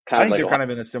players. I think they're kind of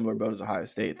in a similar boat as Ohio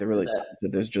State. They're really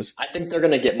talented. I think they're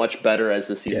going to get much better as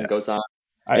the season goes on.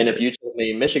 If you told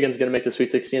me Michigan's going to make the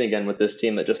Sweet 16 again with this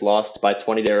team that just lost by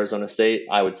 20 to Arizona State,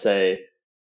 I would say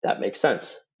that makes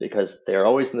sense, because they're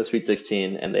always in the Sweet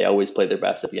 16 and they always play their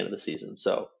best at the end of the season.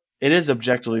 So it is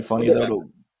objectively funny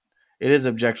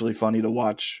to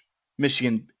watch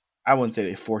Michigan. I wouldn't say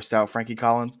they forced out Frankie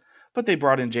Collins, but they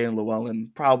brought in Jalen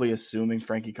Llewellyn, probably assuming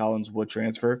Frankie Collins would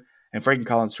transfer. And Frankie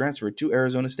Collins transferred to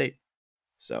Arizona State.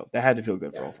 So that had to feel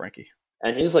good for old Frankie.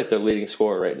 And he's their leading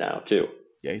scorer right now, too.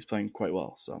 Yeah, he's playing quite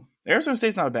well. So Arizona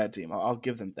State's not a bad team. I'll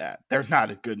give them that. They're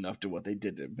not good enough to what they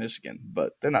did to Michigan,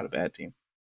 but they're not a bad team.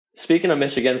 Speaking of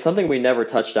Michigan, something we never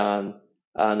touched on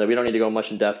that we don't need to go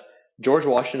much in depth. George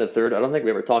Washington III, I don't think we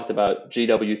ever talked about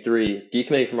GW3,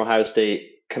 decommitting from Ohio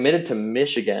State, committed to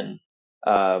Michigan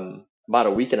about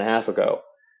a week and a half ago.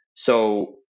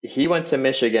 So he went to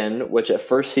Michigan, which at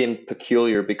first seemed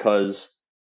peculiar because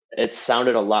it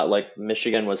sounded a lot like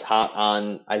Michigan was hot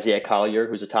on Isaiah Collier,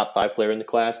 who's a top 5 player in the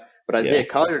class. But Isaiah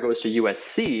Collier goes to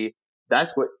USC.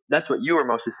 That's what you were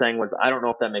mostly saying was, I don't know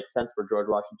if that makes sense for George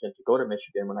Washington to go to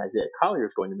Michigan when Isaiah Collier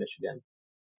is going to Michigan.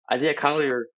 Isaiah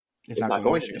Collier is not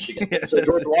going to Michigan. So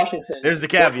George Washington. There's the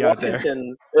caveat there.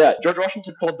 Yeah, George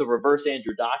Washington pulled the reverse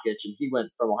Andrew Dockich, and he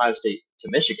went from Ohio State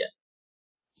to Michigan.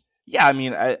 Yeah, I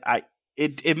mean,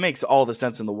 it makes all the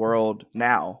sense in the world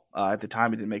now. At the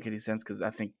time, it didn't make any sense because I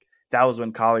think that was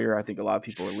when Collier, I think a lot of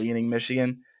people were leaning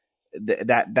Michigan.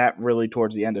 That really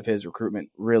towards the end of his recruitment,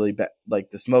 really like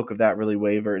the smoke of that really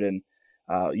wavered, and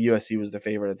USC was the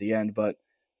favorite at the end. But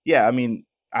yeah, I mean,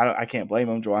 I can't blame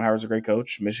him. Juwan Howard's a great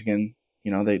coach. Michigan,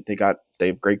 they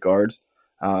have great guards,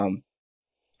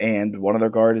 and one of their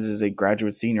guards is a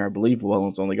graduate senior, I believe.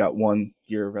 Wellens only got 1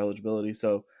 year of eligibility,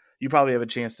 so you probably have a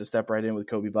chance to step right in with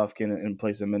Kobe Buffkin and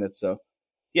play some minutes. So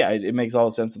yeah, it makes all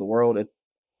the sense in the world.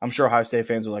 I'm sure Ohio State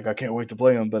fans are like, I can't wait to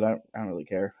play them, but I don't really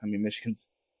care. I mean, Michigan's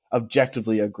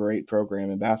objectively a great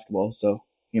program in basketball, so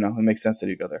it makes sense that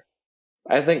you go there.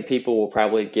 I think people will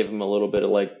probably give him a little bit of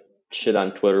like shit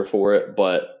on Twitter for it,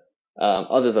 but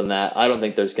other than that, I don't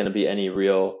think there's going to be any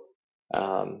real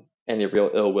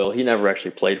ill will. He never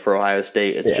actually played for Ohio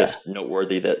State. It's just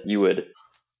noteworthy that you would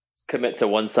commit to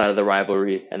one side of the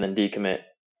rivalry and then decommit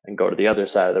and go to the other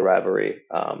side of the rivalry.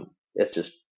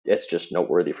 It's just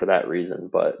noteworthy for that reason.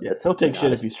 But he'll take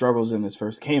shit if he struggles in his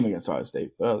first game against Ohio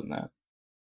State. But other than that.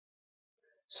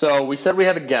 So we said we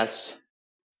have a guest.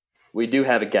 We do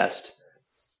have a guest.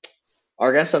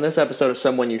 Our guest on this episode is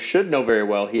someone you should know very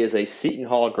well. He is a Seton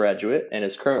Hall graduate and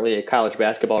is currently a college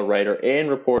basketball writer and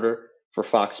reporter for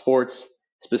Fox Sports,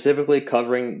 specifically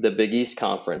covering the Big East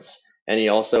Conference. And he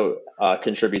also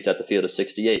contributes at the Field of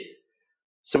 68.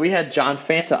 So we had John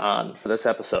Fanta on for this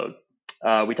episode.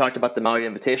 We talked about the Maui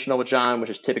Invitational with John,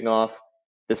 which is tipping off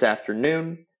this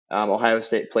afternoon. Ohio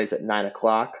State plays at 9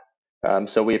 o'clock.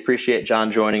 So we appreciate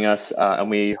John joining us, and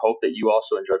we hope that you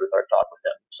also enjoyed with our talk with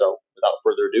him. So without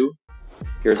further ado,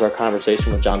 here's our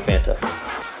conversation with John Fanta.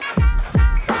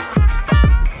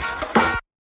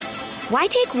 Why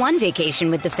take one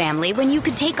vacation with the family when you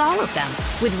could take all of them?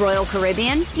 With Royal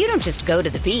Caribbean, you don't just go to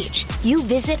the beach. You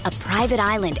visit a private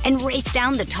island and race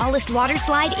down the tallest water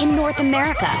slide in North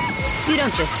America. You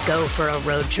don't just go for a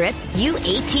road trip. You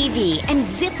ATV and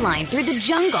zip line through the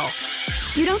jungle.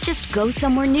 You don't just go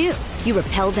somewhere new. You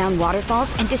rappel down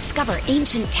waterfalls and discover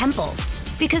ancient temples.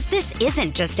 Because this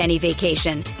isn't just any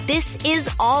vacation. This is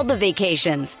all the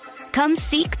vacations. Come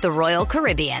seek the Royal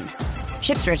Caribbean.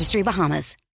 Ships Registry,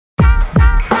 Bahamas.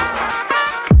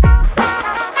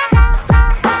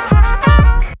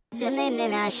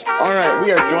 All right,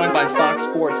 we are joined by Fox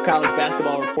Sports college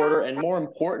basketball reporter and, more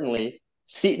importantly,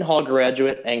 Seton Hall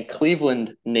graduate and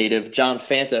Cleveland native John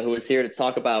Fanta, who is here to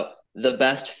talk about the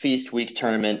Best Feast Week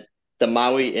tournament, the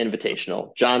Maui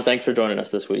Invitational. John, thanks for joining us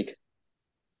this week.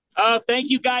 Thank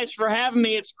you guys for having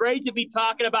me. It's great to be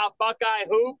talking about Buckeye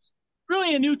hoops.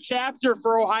 Really a new chapter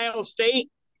for Ohio State,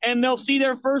 and they'll see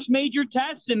their first major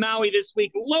tests in Maui this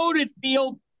week. Loaded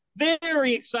field.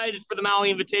 Very excited for the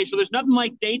Maui Invitational. There's nothing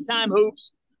like daytime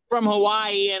hoops from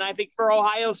Hawaii, and I think for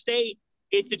Ohio State,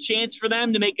 it's a chance for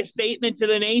them to make a statement to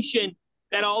the nation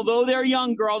that although they're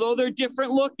younger, although they're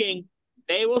different looking,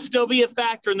 they will still be a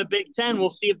factor in the Big Ten. We'll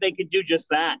see if they can do just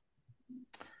that.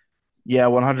 Yeah,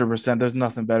 100%. There's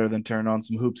nothing better than turning on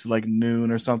some hoops at like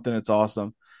noon or something. It's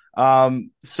awesome.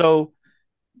 So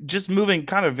just moving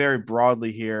kind of very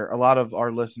broadly here, a lot of our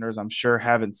listeners, I'm sure,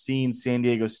 haven't seen San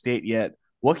Diego State yet.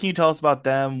 What can you tell us about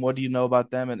them? What do you know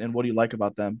about them, and what do you like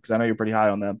about them? Because I know you're pretty high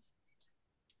on them.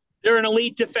 They're an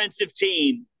elite defensive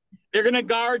team. They're going to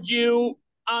guard you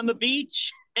on the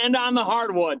beach and on the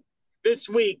hardwood this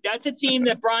week. That's a team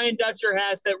that Brian Dutcher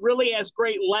has that really has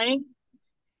great length,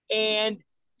 and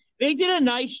they did a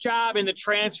nice job in the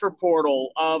transfer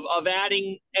portal of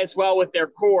adding as well with their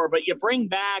core, but you bring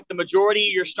back the majority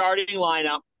of your starting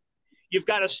lineup. You've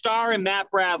got a star in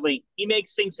Matt Bradley. He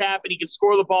makes things happen. He can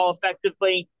score the ball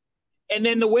effectively. And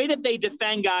then the way that they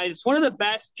defend guys, it's one of the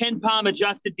best KenPom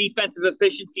adjusted defensive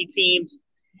efficiency teams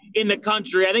in the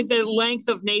country. I think the length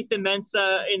of Nathan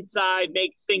Mensah inside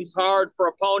makes things hard for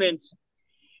opponents.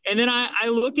 And then I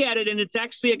look at it, and it's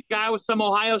actually a guy with some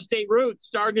Ohio State roots.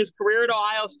 Started his career at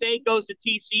Ohio State, goes to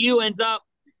TCU, ends up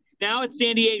now at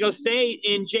San Diego State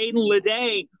in Jaden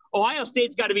Leday. Ohio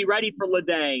State's got to be ready for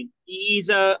Lede. He's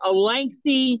a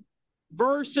lengthy,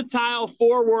 versatile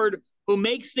forward who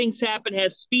makes things happen,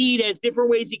 has speed, has different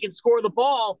ways he can score the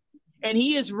ball, and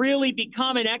he has really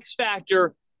become an X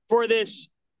factor for this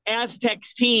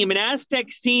Aztecs team. An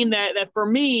Aztecs team that for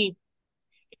me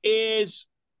is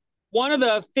one of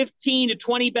the 15 to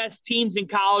 20 best teams in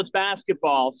college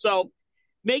basketball. So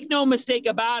make no mistake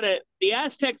about it, the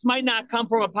Aztecs might not come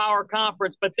from a power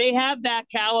conference, but they have that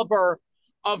caliber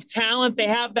of talent. They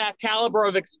have that caliber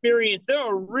of experience.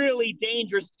 They're a really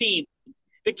dangerous team.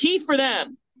 The key for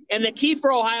them and the key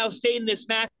for Ohio State in this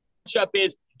matchup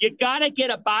is you got to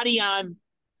get a body on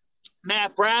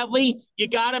Matt Bradley. You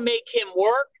got to make him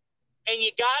work, and you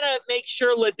got to make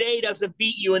sure Lede doesn't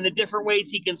beat you in the different ways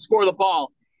he can score the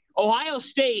ball. Ohio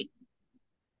State,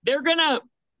 they're going to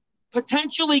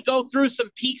potentially go through some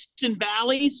peaks and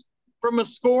valleys from a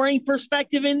scoring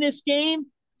perspective in this game.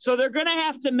 So they're going to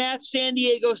have to match San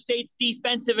Diego State's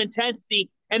defensive intensity,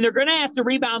 and they're going to have to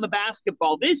rebound the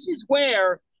basketball. This is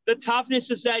where the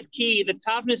toughness is that key, the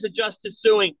toughness of Justice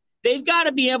Sueing. They've got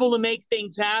to be able to make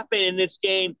things happen in this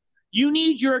game. You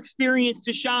need your experience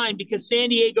to shine because San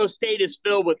Diego State is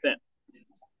filled with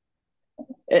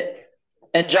it.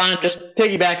 And John, just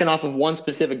piggybacking off of one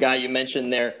specific guy you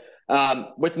mentioned there,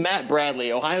 with Matt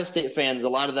Bradley, Ohio State fans, a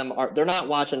lot of them they're not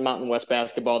watching Mountain West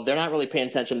basketball. They're not really paying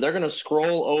attention. They're going to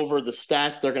scroll over the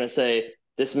stats. They're going to say,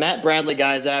 this Matt Bradley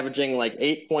guy is averaging like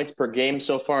 8 points per game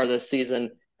so far this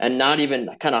season, and not even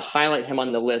kind of highlight him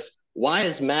on the list. Why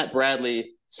is Matt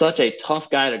Bradley such a tough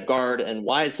guy to guard, and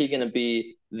why is he going to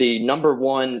be the number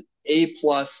one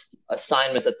A-plus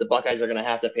assignment that the Buckeyes are going to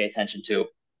have to pay attention to?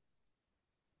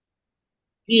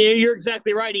 Yeah, you're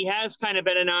exactly right. He has kind of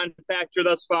been a non-factor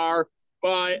thus far.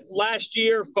 But last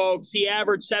year, folks, he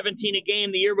averaged 17 a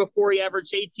game. The year before, he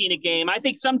averaged 18 a game. I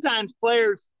think sometimes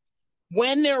players,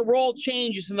 when their role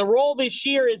changes, and the role this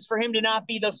year is for him to not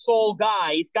be the sole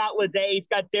guy. He's got Lede, he's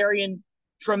got Darian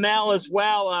Trammell as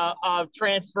well, a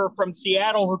transfer from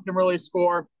Seattle who can really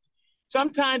score.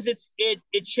 Sometimes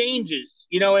it changes.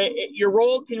 You know, your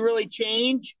role can really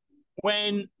change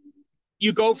when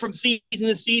you go from season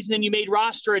to season and you made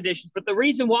roster additions. But the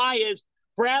reason why is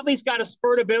Bradley's got a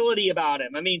spurtability about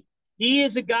him. I mean, he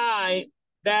is a guy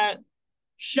that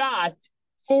shot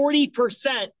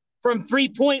 40% from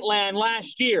three-point land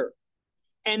last year.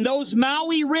 And those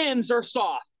Maui rims are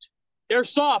soft. They're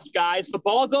soft, guys. The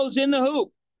ball goes in the hoop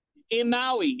in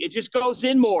Maui. It just goes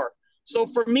in more. So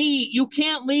for me, you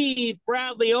can't leave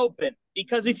Bradley open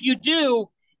because if you do,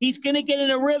 he's going to get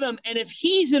in a rhythm. And if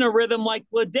he's in a rhythm like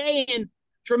Lede and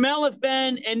Trammell have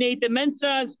been and Nathan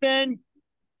Mensah has been,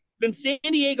 then San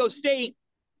Diego State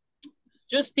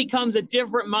just becomes a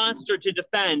different monster to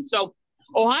defend. So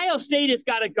Ohio State has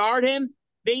got to guard him.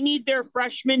 They need their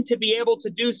freshmen to be able to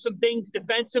do some things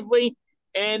defensively,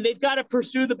 and they've got to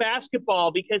pursue the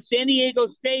basketball because San Diego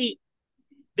State,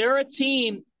 they're a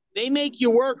team. They make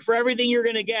you work for everything you're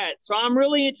going to get. So I'm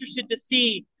really interested to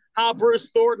see how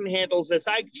Bruce Thornton handles this.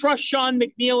 I trust Sean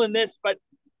McNeil in this, but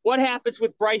what happens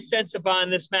with Bryce Sensabaugh in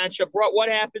this matchup? What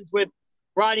happens with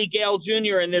Roddy Gale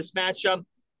Jr. in this matchup?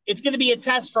 It's going to be a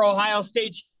test for Ohio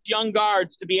State's young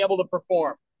guards to be able to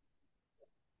perform.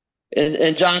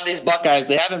 And John, these Buckeyes,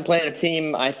 they haven't played a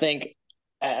team, I think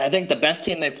the best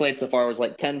team they played so far was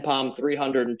like Ken Pom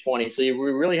 320. So we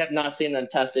really have not seen them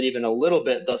tested even a little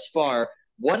bit thus far.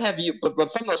 What have you, but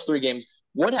from those 3 games,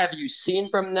 what have you seen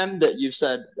from them that you've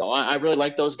said, oh, I really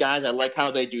like those guys. I like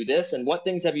how they do this. And what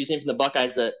things have you seen from the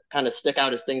Buckeyes that kind of stick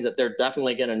out as things that they're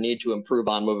definitely going to need to improve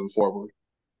on moving forward?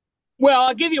 Well,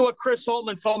 I'll give you what Chris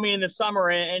Holtman told me in the summer.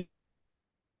 And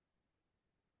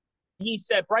he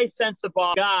said, Bryce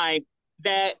Sensabaugh, guy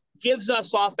that gives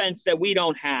us offense that we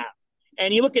don't have.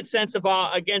 And you look at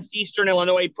Sensabaugh against Eastern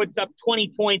Illinois, he puts up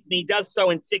 20 points, and he does so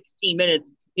in 16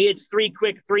 minutes. He hits 3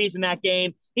 quick threes in that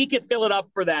game. He could fill it up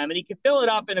for them, and he could fill it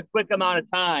up in a quick amount of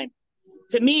time.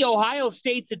 To me, Ohio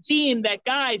State's a team that,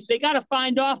 guys, they got to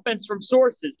find offense from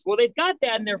sources. Well, they've got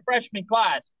that in their freshman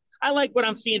class. I like what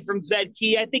I'm seeing from Zed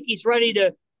Key. I think he's ready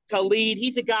to lead.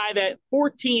 He's a guy that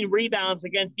 14 rebounds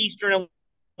against Eastern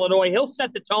Illinois. He'll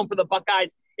set the tone for the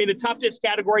Buckeyes in the toughness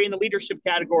category and the leadership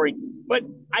category. But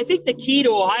I think the key to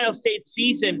Ohio State's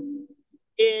season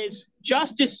is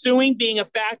Justice Sueing being a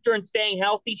factor and staying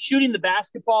healthy, shooting the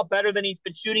basketball better than he's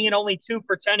been shooting it, only 2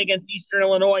 for 10 against Eastern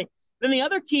Illinois. Then the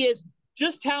other key is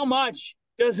just how much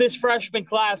does this freshman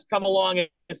class come along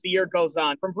as the year goes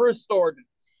on, from Bruce Thornton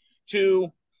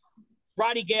to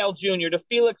Roddy Gale Jr. to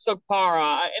Felix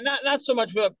Okpara, and not so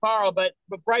much with Okpara, but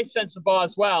Bryce Sensabaugh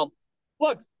as well.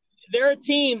 Look, they're a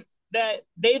team that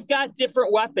they've got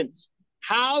different weapons.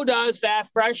 How does that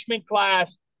freshman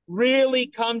class really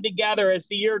come together as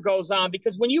the year goes on.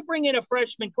 Because when you bring in a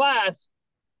freshman class,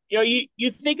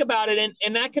 you think about it,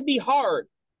 and that could be hard.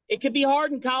 It could be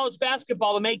hard in college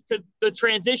basketball to make the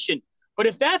transition. But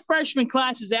if that freshman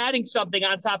class is adding something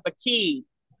on top of Key,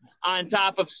 on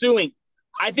top of Suing,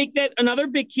 I think that another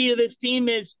big key to this team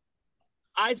is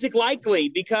Isaac Likely,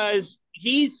 because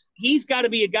he's got to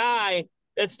be a guy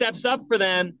that steps up for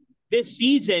them this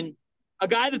season, a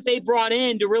guy that they brought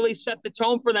in to really set the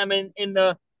tone for them in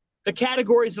the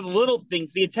categories of the little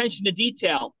things, the attention to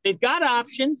detail. They've got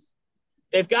options.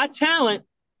 They've got talent,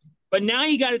 but now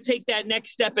you got to take that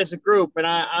next step as a group, and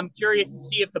I'm curious to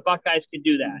see if the Buckeyes can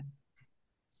do that.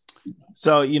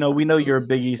 So, we know you're a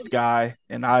Big East guy,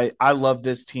 and I love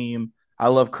this team. I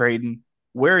love Creighton.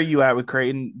 Where are you at with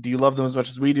Creighton? Do you love them as much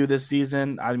as we do this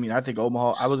season? I mean, I think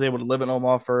Omaha – I was able to live in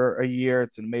Omaha for a year.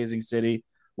 It's an amazing city.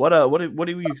 What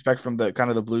do you expect from the kind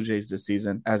of the Blue Jays this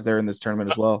season as they're in this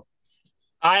tournament as well?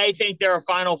 I think they're a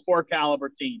Final Four caliber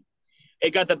team. They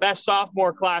got the best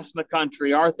sophomore class in the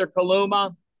country. Arthur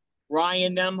Kaluma,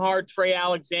 Ryan Nembhard, Trey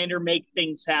Alexander make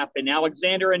things happen.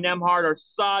 Alexander and Nembhard are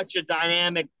such a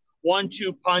dynamic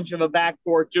 1-2 punch of a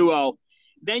backcourt duo.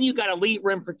 Then you got elite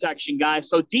rim protection, guys.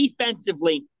 So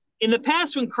defensively, in the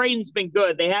past when Creighton's been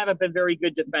good, they haven't been very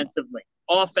good defensively.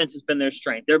 Offense has been their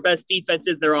strength. Their best defense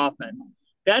is their offense.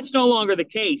 That's no longer the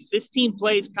case. This team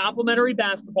plays complementary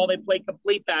basketball. They play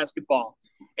complete basketball.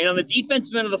 And on the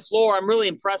defensive end of the floor, I'm really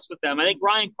impressed with them. I think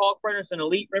Ryan Kalkbrenner is an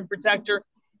elite rim protector.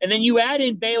 And then you add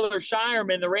in Baylor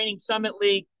Shireman, the reigning Summit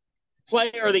League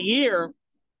Player of the Year.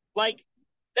 Like,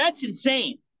 that's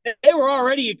insane. They were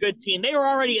already a good team. They were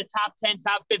already a top 10,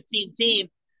 top 15 team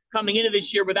coming into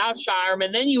this year without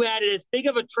Shireman. Then you added as big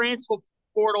of a transfer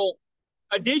portal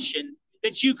addition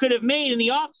that you could have made in the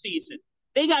offseason.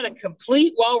 They got a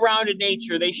complete, well-rounded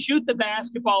nature. They shoot the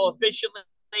basketball efficiently.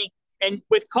 And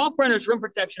with Kalkbrenner's rim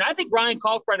protection, I think Ryan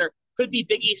Kalkbrenner could be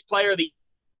Big East Player of the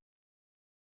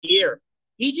Year.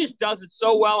 He just does it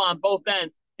so well on both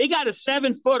ends. They got a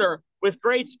 7-footer with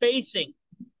great spacing.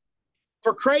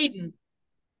 For Creighton,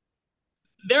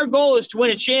 their goal is to win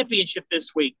a championship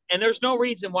this week, and there's no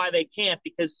reason why they can't,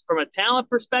 because from a talent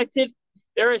perspective,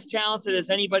 they're as talented as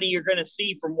anybody you're going to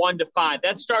see from 1 to 5.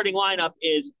 That starting lineup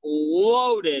is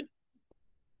loaded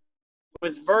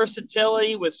with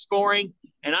versatility, with scoring,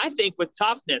 and I think with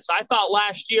toughness. I thought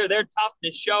last year their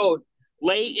toughness showed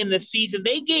late in the season.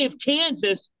 They gave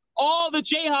Kansas all the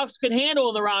Jayhawks could handle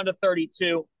in the round of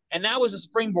 32, and that was a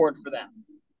springboard for them.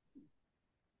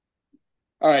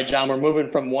 All right, John, we're moving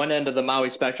from one end of the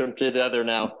Maui spectrum to the other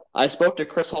now. I spoke to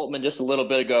Chris Holtmann just a little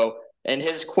bit ago, and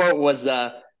his quote was,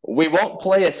 we won't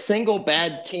play a single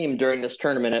bad team during this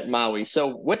tournament at Maui.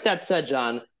 So with that said,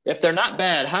 John, if they're not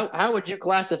bad, how would you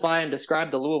classify and describe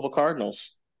the Louisville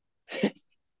Cardinals?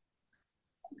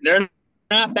 They're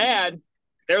not bad.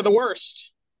 They're the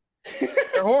worst.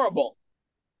 They're horrible.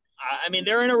 I mean,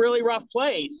 they're in a really rough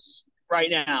place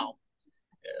right now.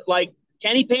 Like,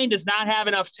 Kenny Payne does not have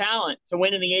enough talent to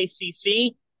win in the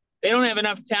ACC. They don't have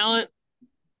enough talent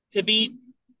to beat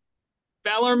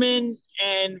Bellarmine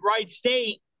and Wright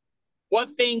State. What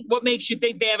makes you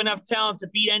think they have enough talent to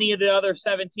beat any of the other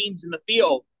 7 teams in the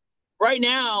field? Right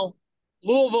now,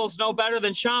 Louisville's no better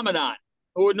than Chaminade,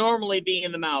 who would normally be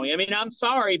in the Maui. I mean, I'm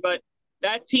sorry, but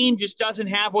that team just doesn't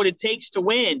have what it takes to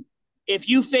win. If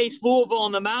you face Louisville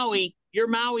in the Maui, your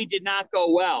Maui did not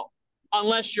go well,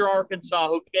 unless you're Arkansas,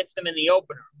 who gets them in the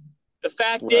opener. The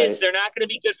fact is they're not going to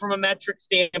be good from a metric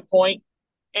standpoint.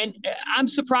 And I'm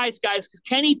surprised, guys, because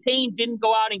Kenny Payne didn't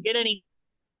go out and get any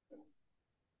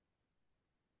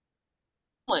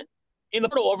in the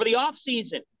middle over the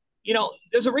offseason. You know,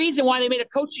 there's a reason why they made a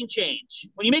coaching change.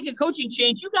 When you make a coaching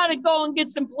change, you got to go and get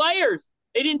some players.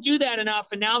 They didn't do that enough,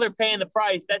 and now they're paying the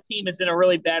price. That team is in a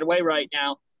really bad way right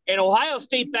now. And Ohio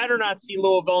State better not see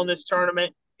Louisville in this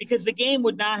tournament, because the game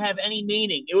would not have any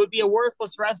meaning. It would be a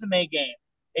worthless resume game.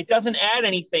 It doesn't add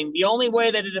anything. The only way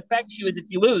that it affects you is if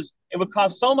you lose. It would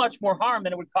cause so much more harm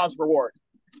than it would cause reward.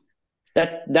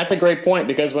 That's a great point,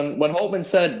 because when Holtmann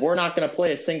said we're not going to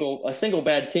play a single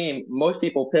bad team, most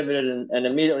people pivoted, and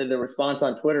immediately the response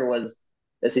on Twitter was,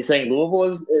 is he saying Louisville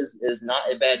is not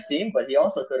a bad team? But he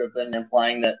also could have been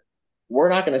implying that we're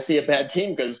not going to see a bad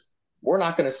team because we're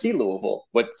not going to see Louisville.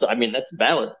 But so, I mean, that's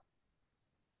valid.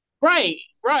 Right.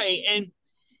 And,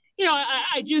 you know,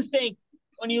 I do think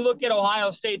when you look at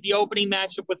Ohio State, the opening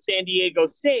matchup with San Diego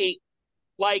State,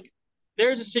 like,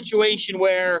 there's a situation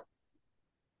where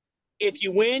if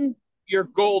you win, you're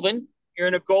golden. You're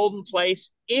in a golden place.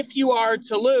 If you are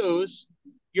to lose,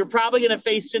 you're probably going to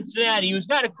face Cincinnati, who's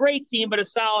not a great team, but a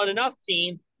solid enough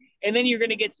team. And then you're going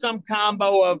to get some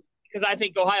combo of because I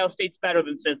think Ohio State's better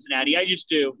than Cincinnati. I just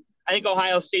do. I think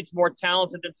Ohio State's more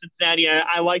talented than Cincinnati.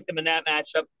 I like them in that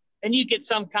matchup. And you get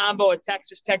some combo at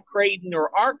Texas Tech, Creighton, or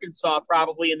Arkansas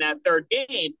probably in that third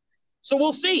game. So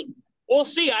we'll see. We'll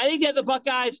see. I think that the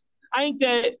Buckeyes, I think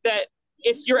that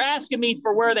if you're asking me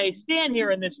for where they stand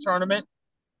here in this tournament,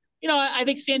 I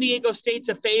think San Diego State's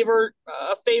a favorite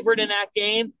in that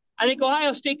game. I think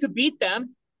Ohio State could beat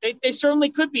them. They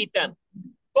certainly could beat them.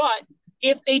 But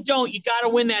if they don't, you got to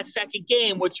win that second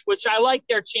game, which I like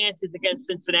their chances against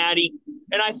Cincinnati,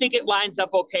 and I think it lines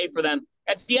up okay for them.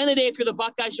 At the end of the day, if you're the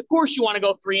Buckeyes, of course you want to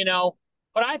go 3-0,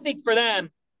 but I think for them,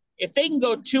 if they can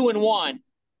go 2-1, and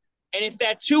if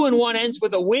that 2-1 ends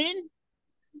with a win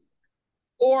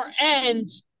or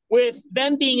ends with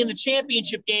them being in the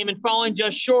championship game and falling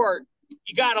just short,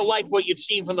 you got to like what you've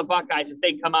seen from the Buckeyes if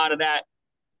they come out of that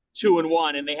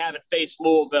 2-1 and they haven't faced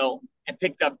Louisville and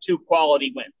picked up 2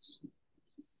 quality wins.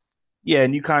 Yeah,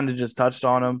 and you kind of just touched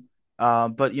on them.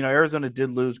 But, Arizona did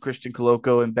lose Christian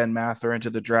Coloco and Ben Mather into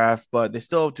the draft, but they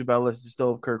still have Tubelis, they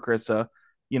still have Kirk Krisa.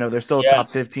 They're still a top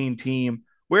 15 team.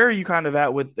 Where are you kind of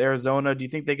at with Arizona? Do you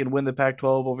think they can win the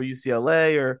Pac-12 over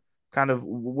UCLA, or kind of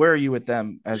where are you with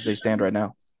them as they stand right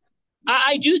now?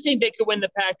 I do think they could win the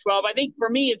Pac-12. I think for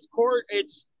me, it's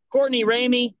Courtney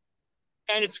Ramey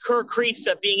and it's Kirk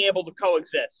Krisa being able to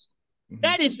coexist. Mm-hmm.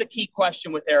 That is the key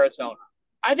question with Arizona.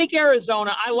 I think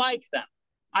Arizona, I like them.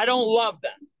 I don't love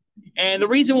them. And the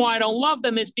reason why I don't love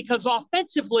them is because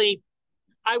offensively,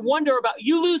 I wonder about –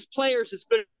 you lose players as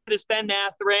good as Ben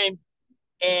Mathurin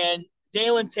and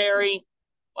Dalen Terry.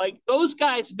 Like, those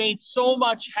guys made so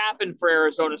much happen for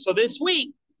Arizona. So this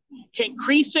week, can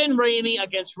Krisa and Ramey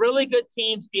against really good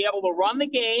teams be able to run the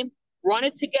game, run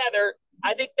it together?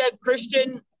 I think that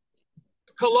Christian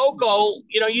Coloco,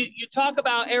 you talk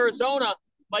about Arizona,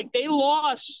 like they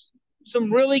lost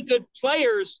some really good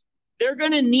players. They're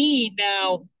going to need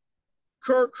now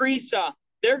Kirk Krisa.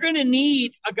 They're going to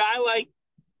need a guy like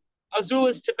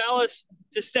Azuolas Tubelis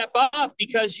to step up,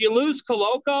 because you lose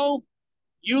Coloco,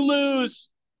 you lose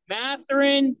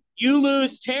Mathurin, you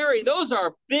lose Terry. Those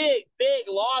are big, big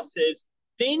losses.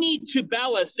 They need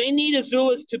Tubelis. They need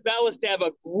Azuolas Tubelis to have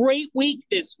a great week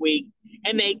this week,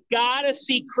 and they got to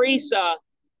see Krisa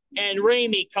and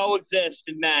Ramey coexist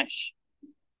and mesh.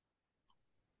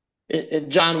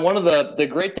 John, one of the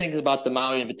great things about the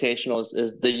Maui Invitational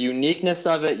is the uniqueness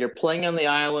of it. You're playing on the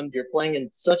island. You're playing in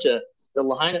the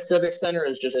Lahaina Civic Center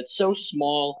it's so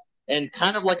small, and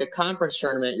kind of like a conference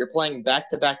tournament. You're playing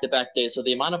back-to-back-to-back days. So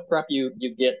the amount of prep you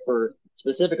get for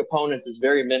specific opponents is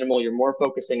very minimal. You're more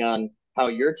focusing on how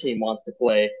your team wants to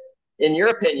play. In your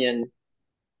opinion,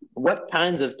 what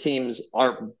kinds of teams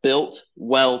are built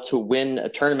well to win a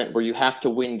tournament where you have to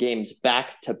win games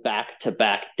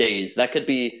back-to-back-to-back days? That could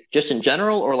be just in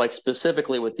general, or like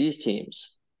specifically with these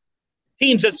teams.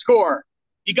 Teams that score.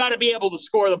 You got to be able to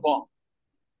score the ball.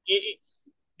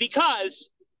 Because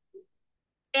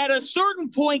at a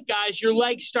certain point, guys, your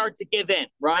legs start to give in,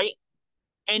 right?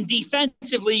 And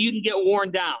defensively, you can get worn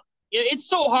down. It's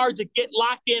so hard to get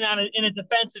locked in in a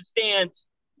defensive stance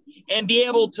and be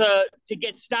able to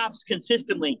get stops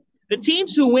consistently. The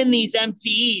teams who win these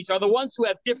MTEs are the ones who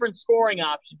have different scoring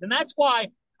options. And that's why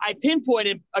I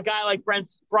pinpointed a guy like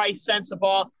Bryce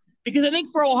Sensabaugh, because I think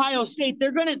for Ohio State,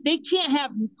 they can't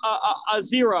have a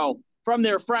zero from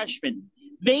their freshmen.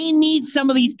 They need some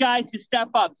of these guys to step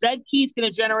up. Zed Key's going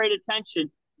to generate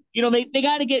attention. They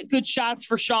got to get good shots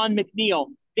for Sean McNeil.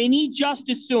 They need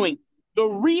Justice Sueing. The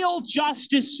real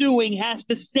Justice Sueing has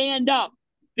to stand up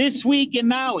this week in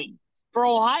Maui. For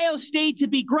Ohio State to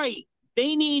be great,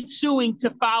 they need Sueing to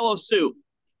follow suit.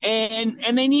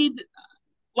 And they need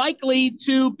likely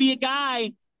to be a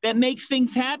guy that makes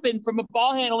things happen from a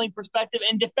ball handling perspective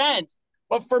and defense.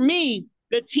 But for me,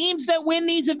 the teams that win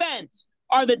these events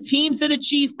are the teams that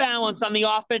achieve balance on the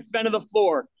offensive end of the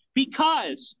floor,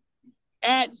 because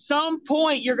at some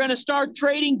point you're going to start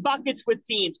trading buckets with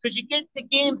teams, because you get to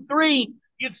game 3,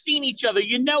 you've seen each other,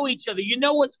 you know each other, you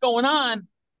know what's going on.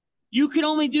 You can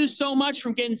only do so much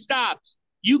from getting stops.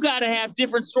 You got to have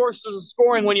different sources of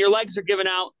scoring when your legs are given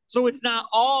out, so it's not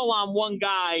all on one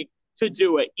guy to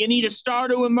do it. You need a star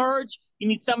to emerge. You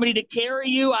need somebody to carry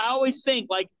you. I always think,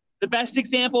 like, the best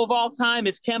example of all time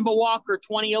is Kemba Walker,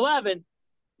 2011.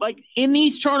 Like, in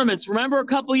these tournaments, remember a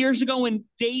couple of years ago when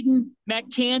Dayton met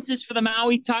Kansas for the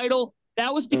Maui title?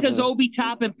 That was because Obi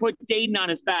Toppin put Dayton on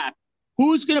his back.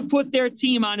 Who's going to put their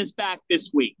team on his back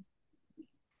this week?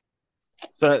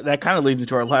 So that kind of leads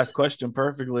into our last question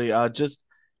perfectly. Just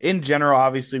in general,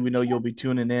 obviously, we know you'll be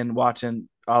tuning in, watching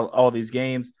all these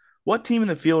games. What team in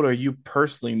the field are you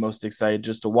personally most excited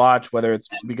just to watch, whether it's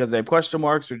because they have question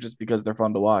marks or just because they're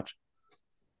fun to watch?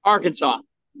 Arkansas.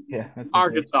 Yeah, that's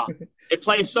Arkansas. They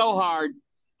play so hard.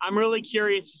 I'm really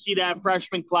curious to see that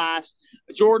freshman class.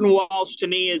 Jordan Walsh, to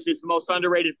me, is the most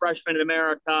underrated freshman in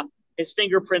America. His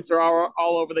fingerprints are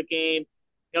all over the game.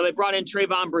 They brought in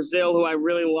Trayvon Brazile, who I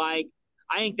really like.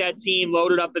 I think that team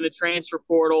loaded up in the transfer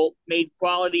portal, made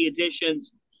quality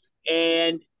additions,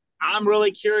 and I'm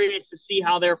really curious to see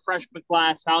how their freshman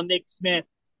class, how Nick Smith,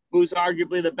 who's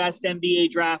arguably the best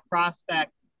NBA draft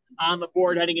prospect on the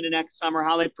board heading into next summer,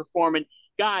 how they perform. And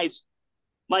guys,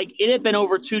 it had been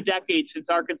over 2 decades since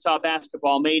Arkansas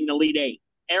basketball made an Elite Eight.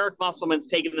 Eric Musselman's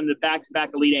taken them to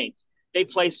back-to-back Elite Eights. They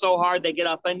play so hard, they get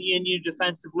up on you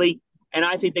defensively, and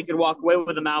I think they could walk away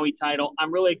with the Maui title.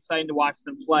 I'm really excited to watch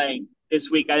them play this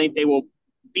week. I think they will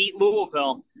beat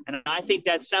Louisville, and I think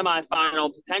that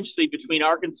semifinal potentially between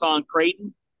Arkansas and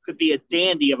Creighton could be a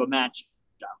dandy of a match.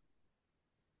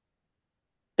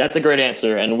 That's a great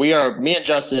answer. And me and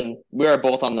Justin, we are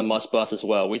both on the Muss bus as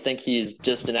well. We think he's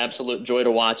just an absolute joy to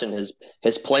watch, and his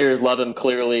players love him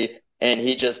clearly. And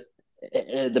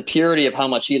the purity of how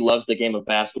much he loves the game of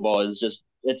basketball it's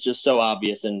just so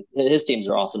obvious. And his teams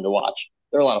are awesome to watch.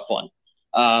 They're a lot of fun.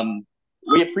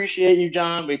 We appreciate you,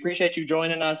 John. We appreciate you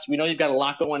joining us. We know you've got a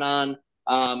lot going on.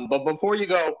 But before you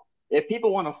go, if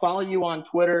people want to follow you on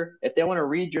Twitter, if they want to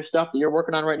read your stuff that you're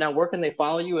working on right now, where can they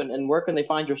follow you and where can they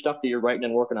find your stuff that you're writing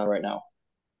and working on right now?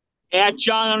 At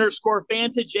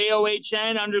John_Fanta,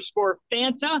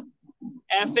 JOHN_Fanta,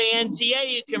 FANTA.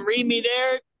 You can read me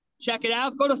there. Check it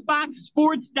out. Go to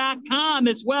foxsports.com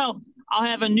as well. I'll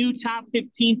have a new top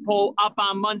 15 poll up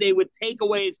on Monday with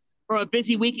takeaways from a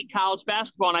busy week in college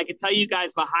basketball. And I can tell you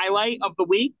guys the highlight of the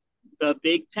week, the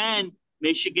Big Ten,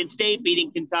 Michigan State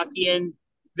beating Kentucky and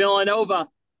Villanova,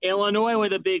 Illinois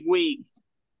with a big week,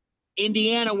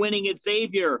 Indiana winning at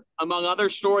Xavier, among other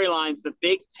storylines. The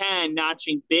Big Ten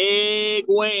notching big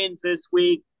wins this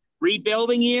week.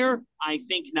 Rebuilding year? I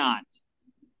think not.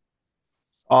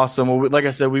 Awesome. Well, like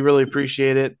I said, we really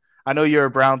appreciate it. I know you're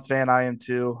a Browns fan. I am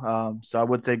too. So I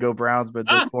would say go Browns, but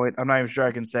at this point, I'm not even sure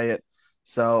I can say it.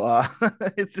 So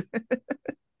it's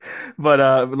 –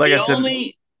 but like I said –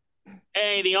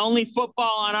 the only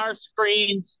football on our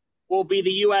screens will be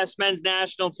the U.S. men's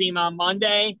national team on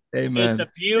Monday. Amen. It's a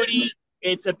beauty.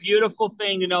 It's a beautiful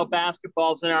thing to know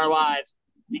basketball's in our lives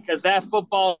because that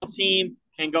football team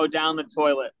can go down the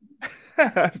toilet.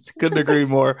 Couldn't agree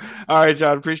more. All right,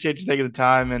 John, appreciate you taking the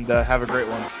time and have a great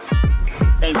one.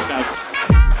 Thanks, guys.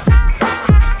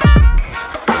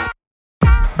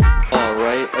 All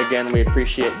right. Again, we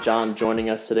appreciate John joining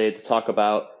us today to talk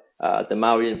about the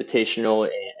Maui Invitational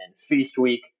and Feast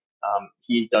Week.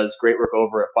 He does great work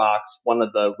over at Fox, one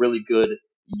of the really good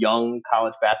young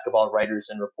college basketball writers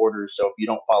and reporters. So if you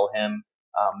don't follow him,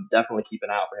 definitely keep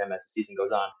an eye out for him as the season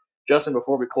goes on. Justin,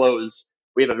 before we close,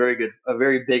 we have a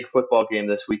very big football game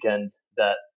this weekend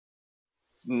that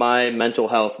my mental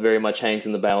health very much hangs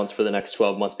in the balance for the next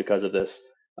 12 months because of this.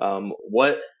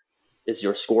 What is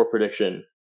your score prediction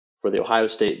for the Ohio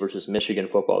State versus Michigan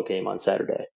football game on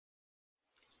Saturday?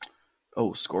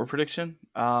 Oh, score prediction?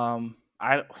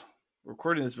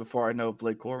 Recording this before I know if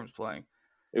Blake Corum's playing.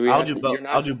 I'll do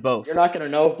both. You're not going to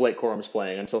know if Blake Corum's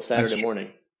playing until Saturday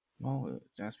morning. Well,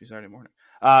 it has to be Saturday morning.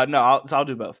 No, I'll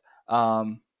do both.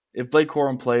 If Blake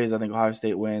Corum plays, I think Ohio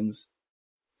State wins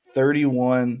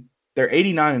 31. They're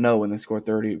 89-0 when they score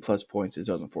 30-plus points in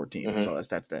 2014. I saw that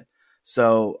stat today.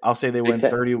 So I'll say they win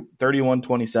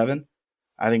 31-27.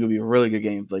 I think it would be a really good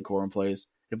game if Blake Corum plays.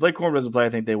 If Blake Corum doesn't play, I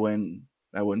think they win.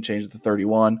 I wouldn't change it to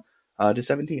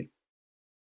 31-17.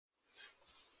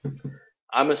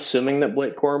 I'm assuming that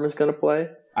Blake Corum is going to play.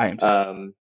 I am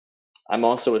too. I'm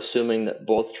also assuming that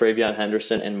both Travion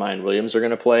Henderson and Mayan Williams are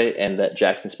going to play and that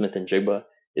Jackson Smith and Jigba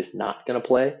is not going to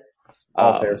play.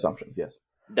 All fair assumptions, yes.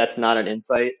 That's not an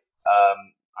insight.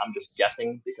 I'm just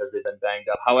guessing because they've been banged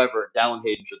up. However, Dallin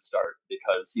Hayden should start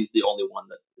because he's the only one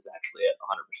that is actually at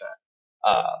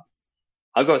 100%.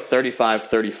 I'll go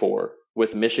 35-34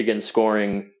 with Michigan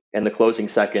scoring in the closing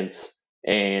seconds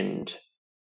and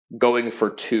going for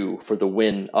 2 for the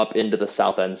win up into the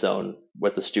south end zone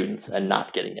with the students and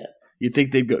not getting it. You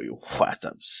think they'd go, that's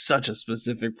such a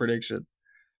specific prediction.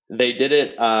 They did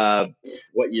it,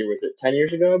 what year was it? 10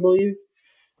 years ago, I believe?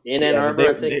 In Ann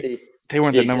Arbor, they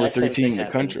weren't the number 3 team in the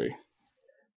country.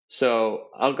 So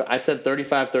I said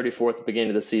 35-34 at the beginning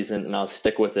of the season, and I'll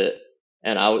stick with it.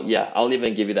 And I'll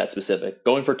even give you that specific.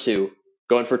 Going for 2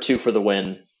 for the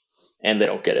win, and they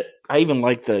don't get it. I even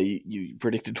like you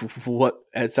predicted what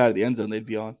side of the end zone they'd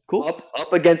be on. Cool.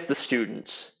 Up against the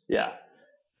students. Yeah.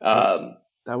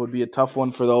 That would be a tough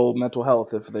one for the old mental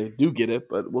health if they do get it,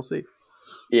 but we'll see.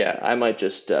 Yeah, I might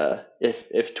just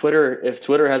if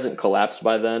Twitter hasn't collapsed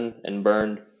by then and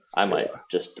burned, I might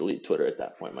just delete Twitter at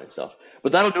that point myself.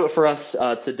 But that'll do it for us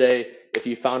today. If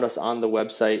you found us on the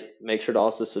website, make sure to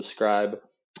also subscribe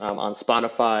on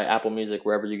Spotify, Apple Music,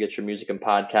 wherever you get your music and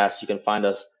podcasts. You can find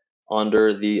us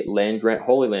under the Land Grant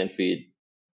Holy Land feed.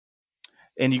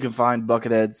 And you can find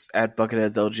Bucketheads at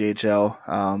Bucketheads LGHL.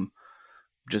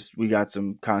 We got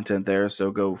some content there,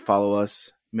 so go follow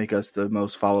us. Make us the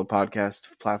most followed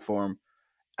podcast platform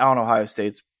on Ohio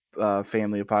State's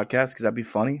family of podcasts, because that'd be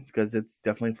funny, because it's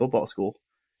definitely a football school.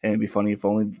 And it'd be funny if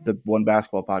only the one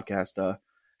basketball podcast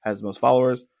has the most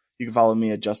followers. You can follow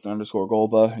me at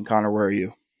Justin_Golba. And Connor, where are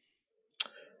you?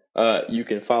 You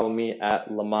can follow me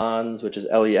at Lemons, which is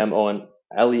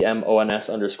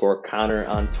LEMONS_Connor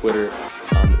on Twitter.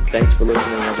 Thanks for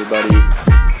listening,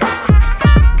 everybody.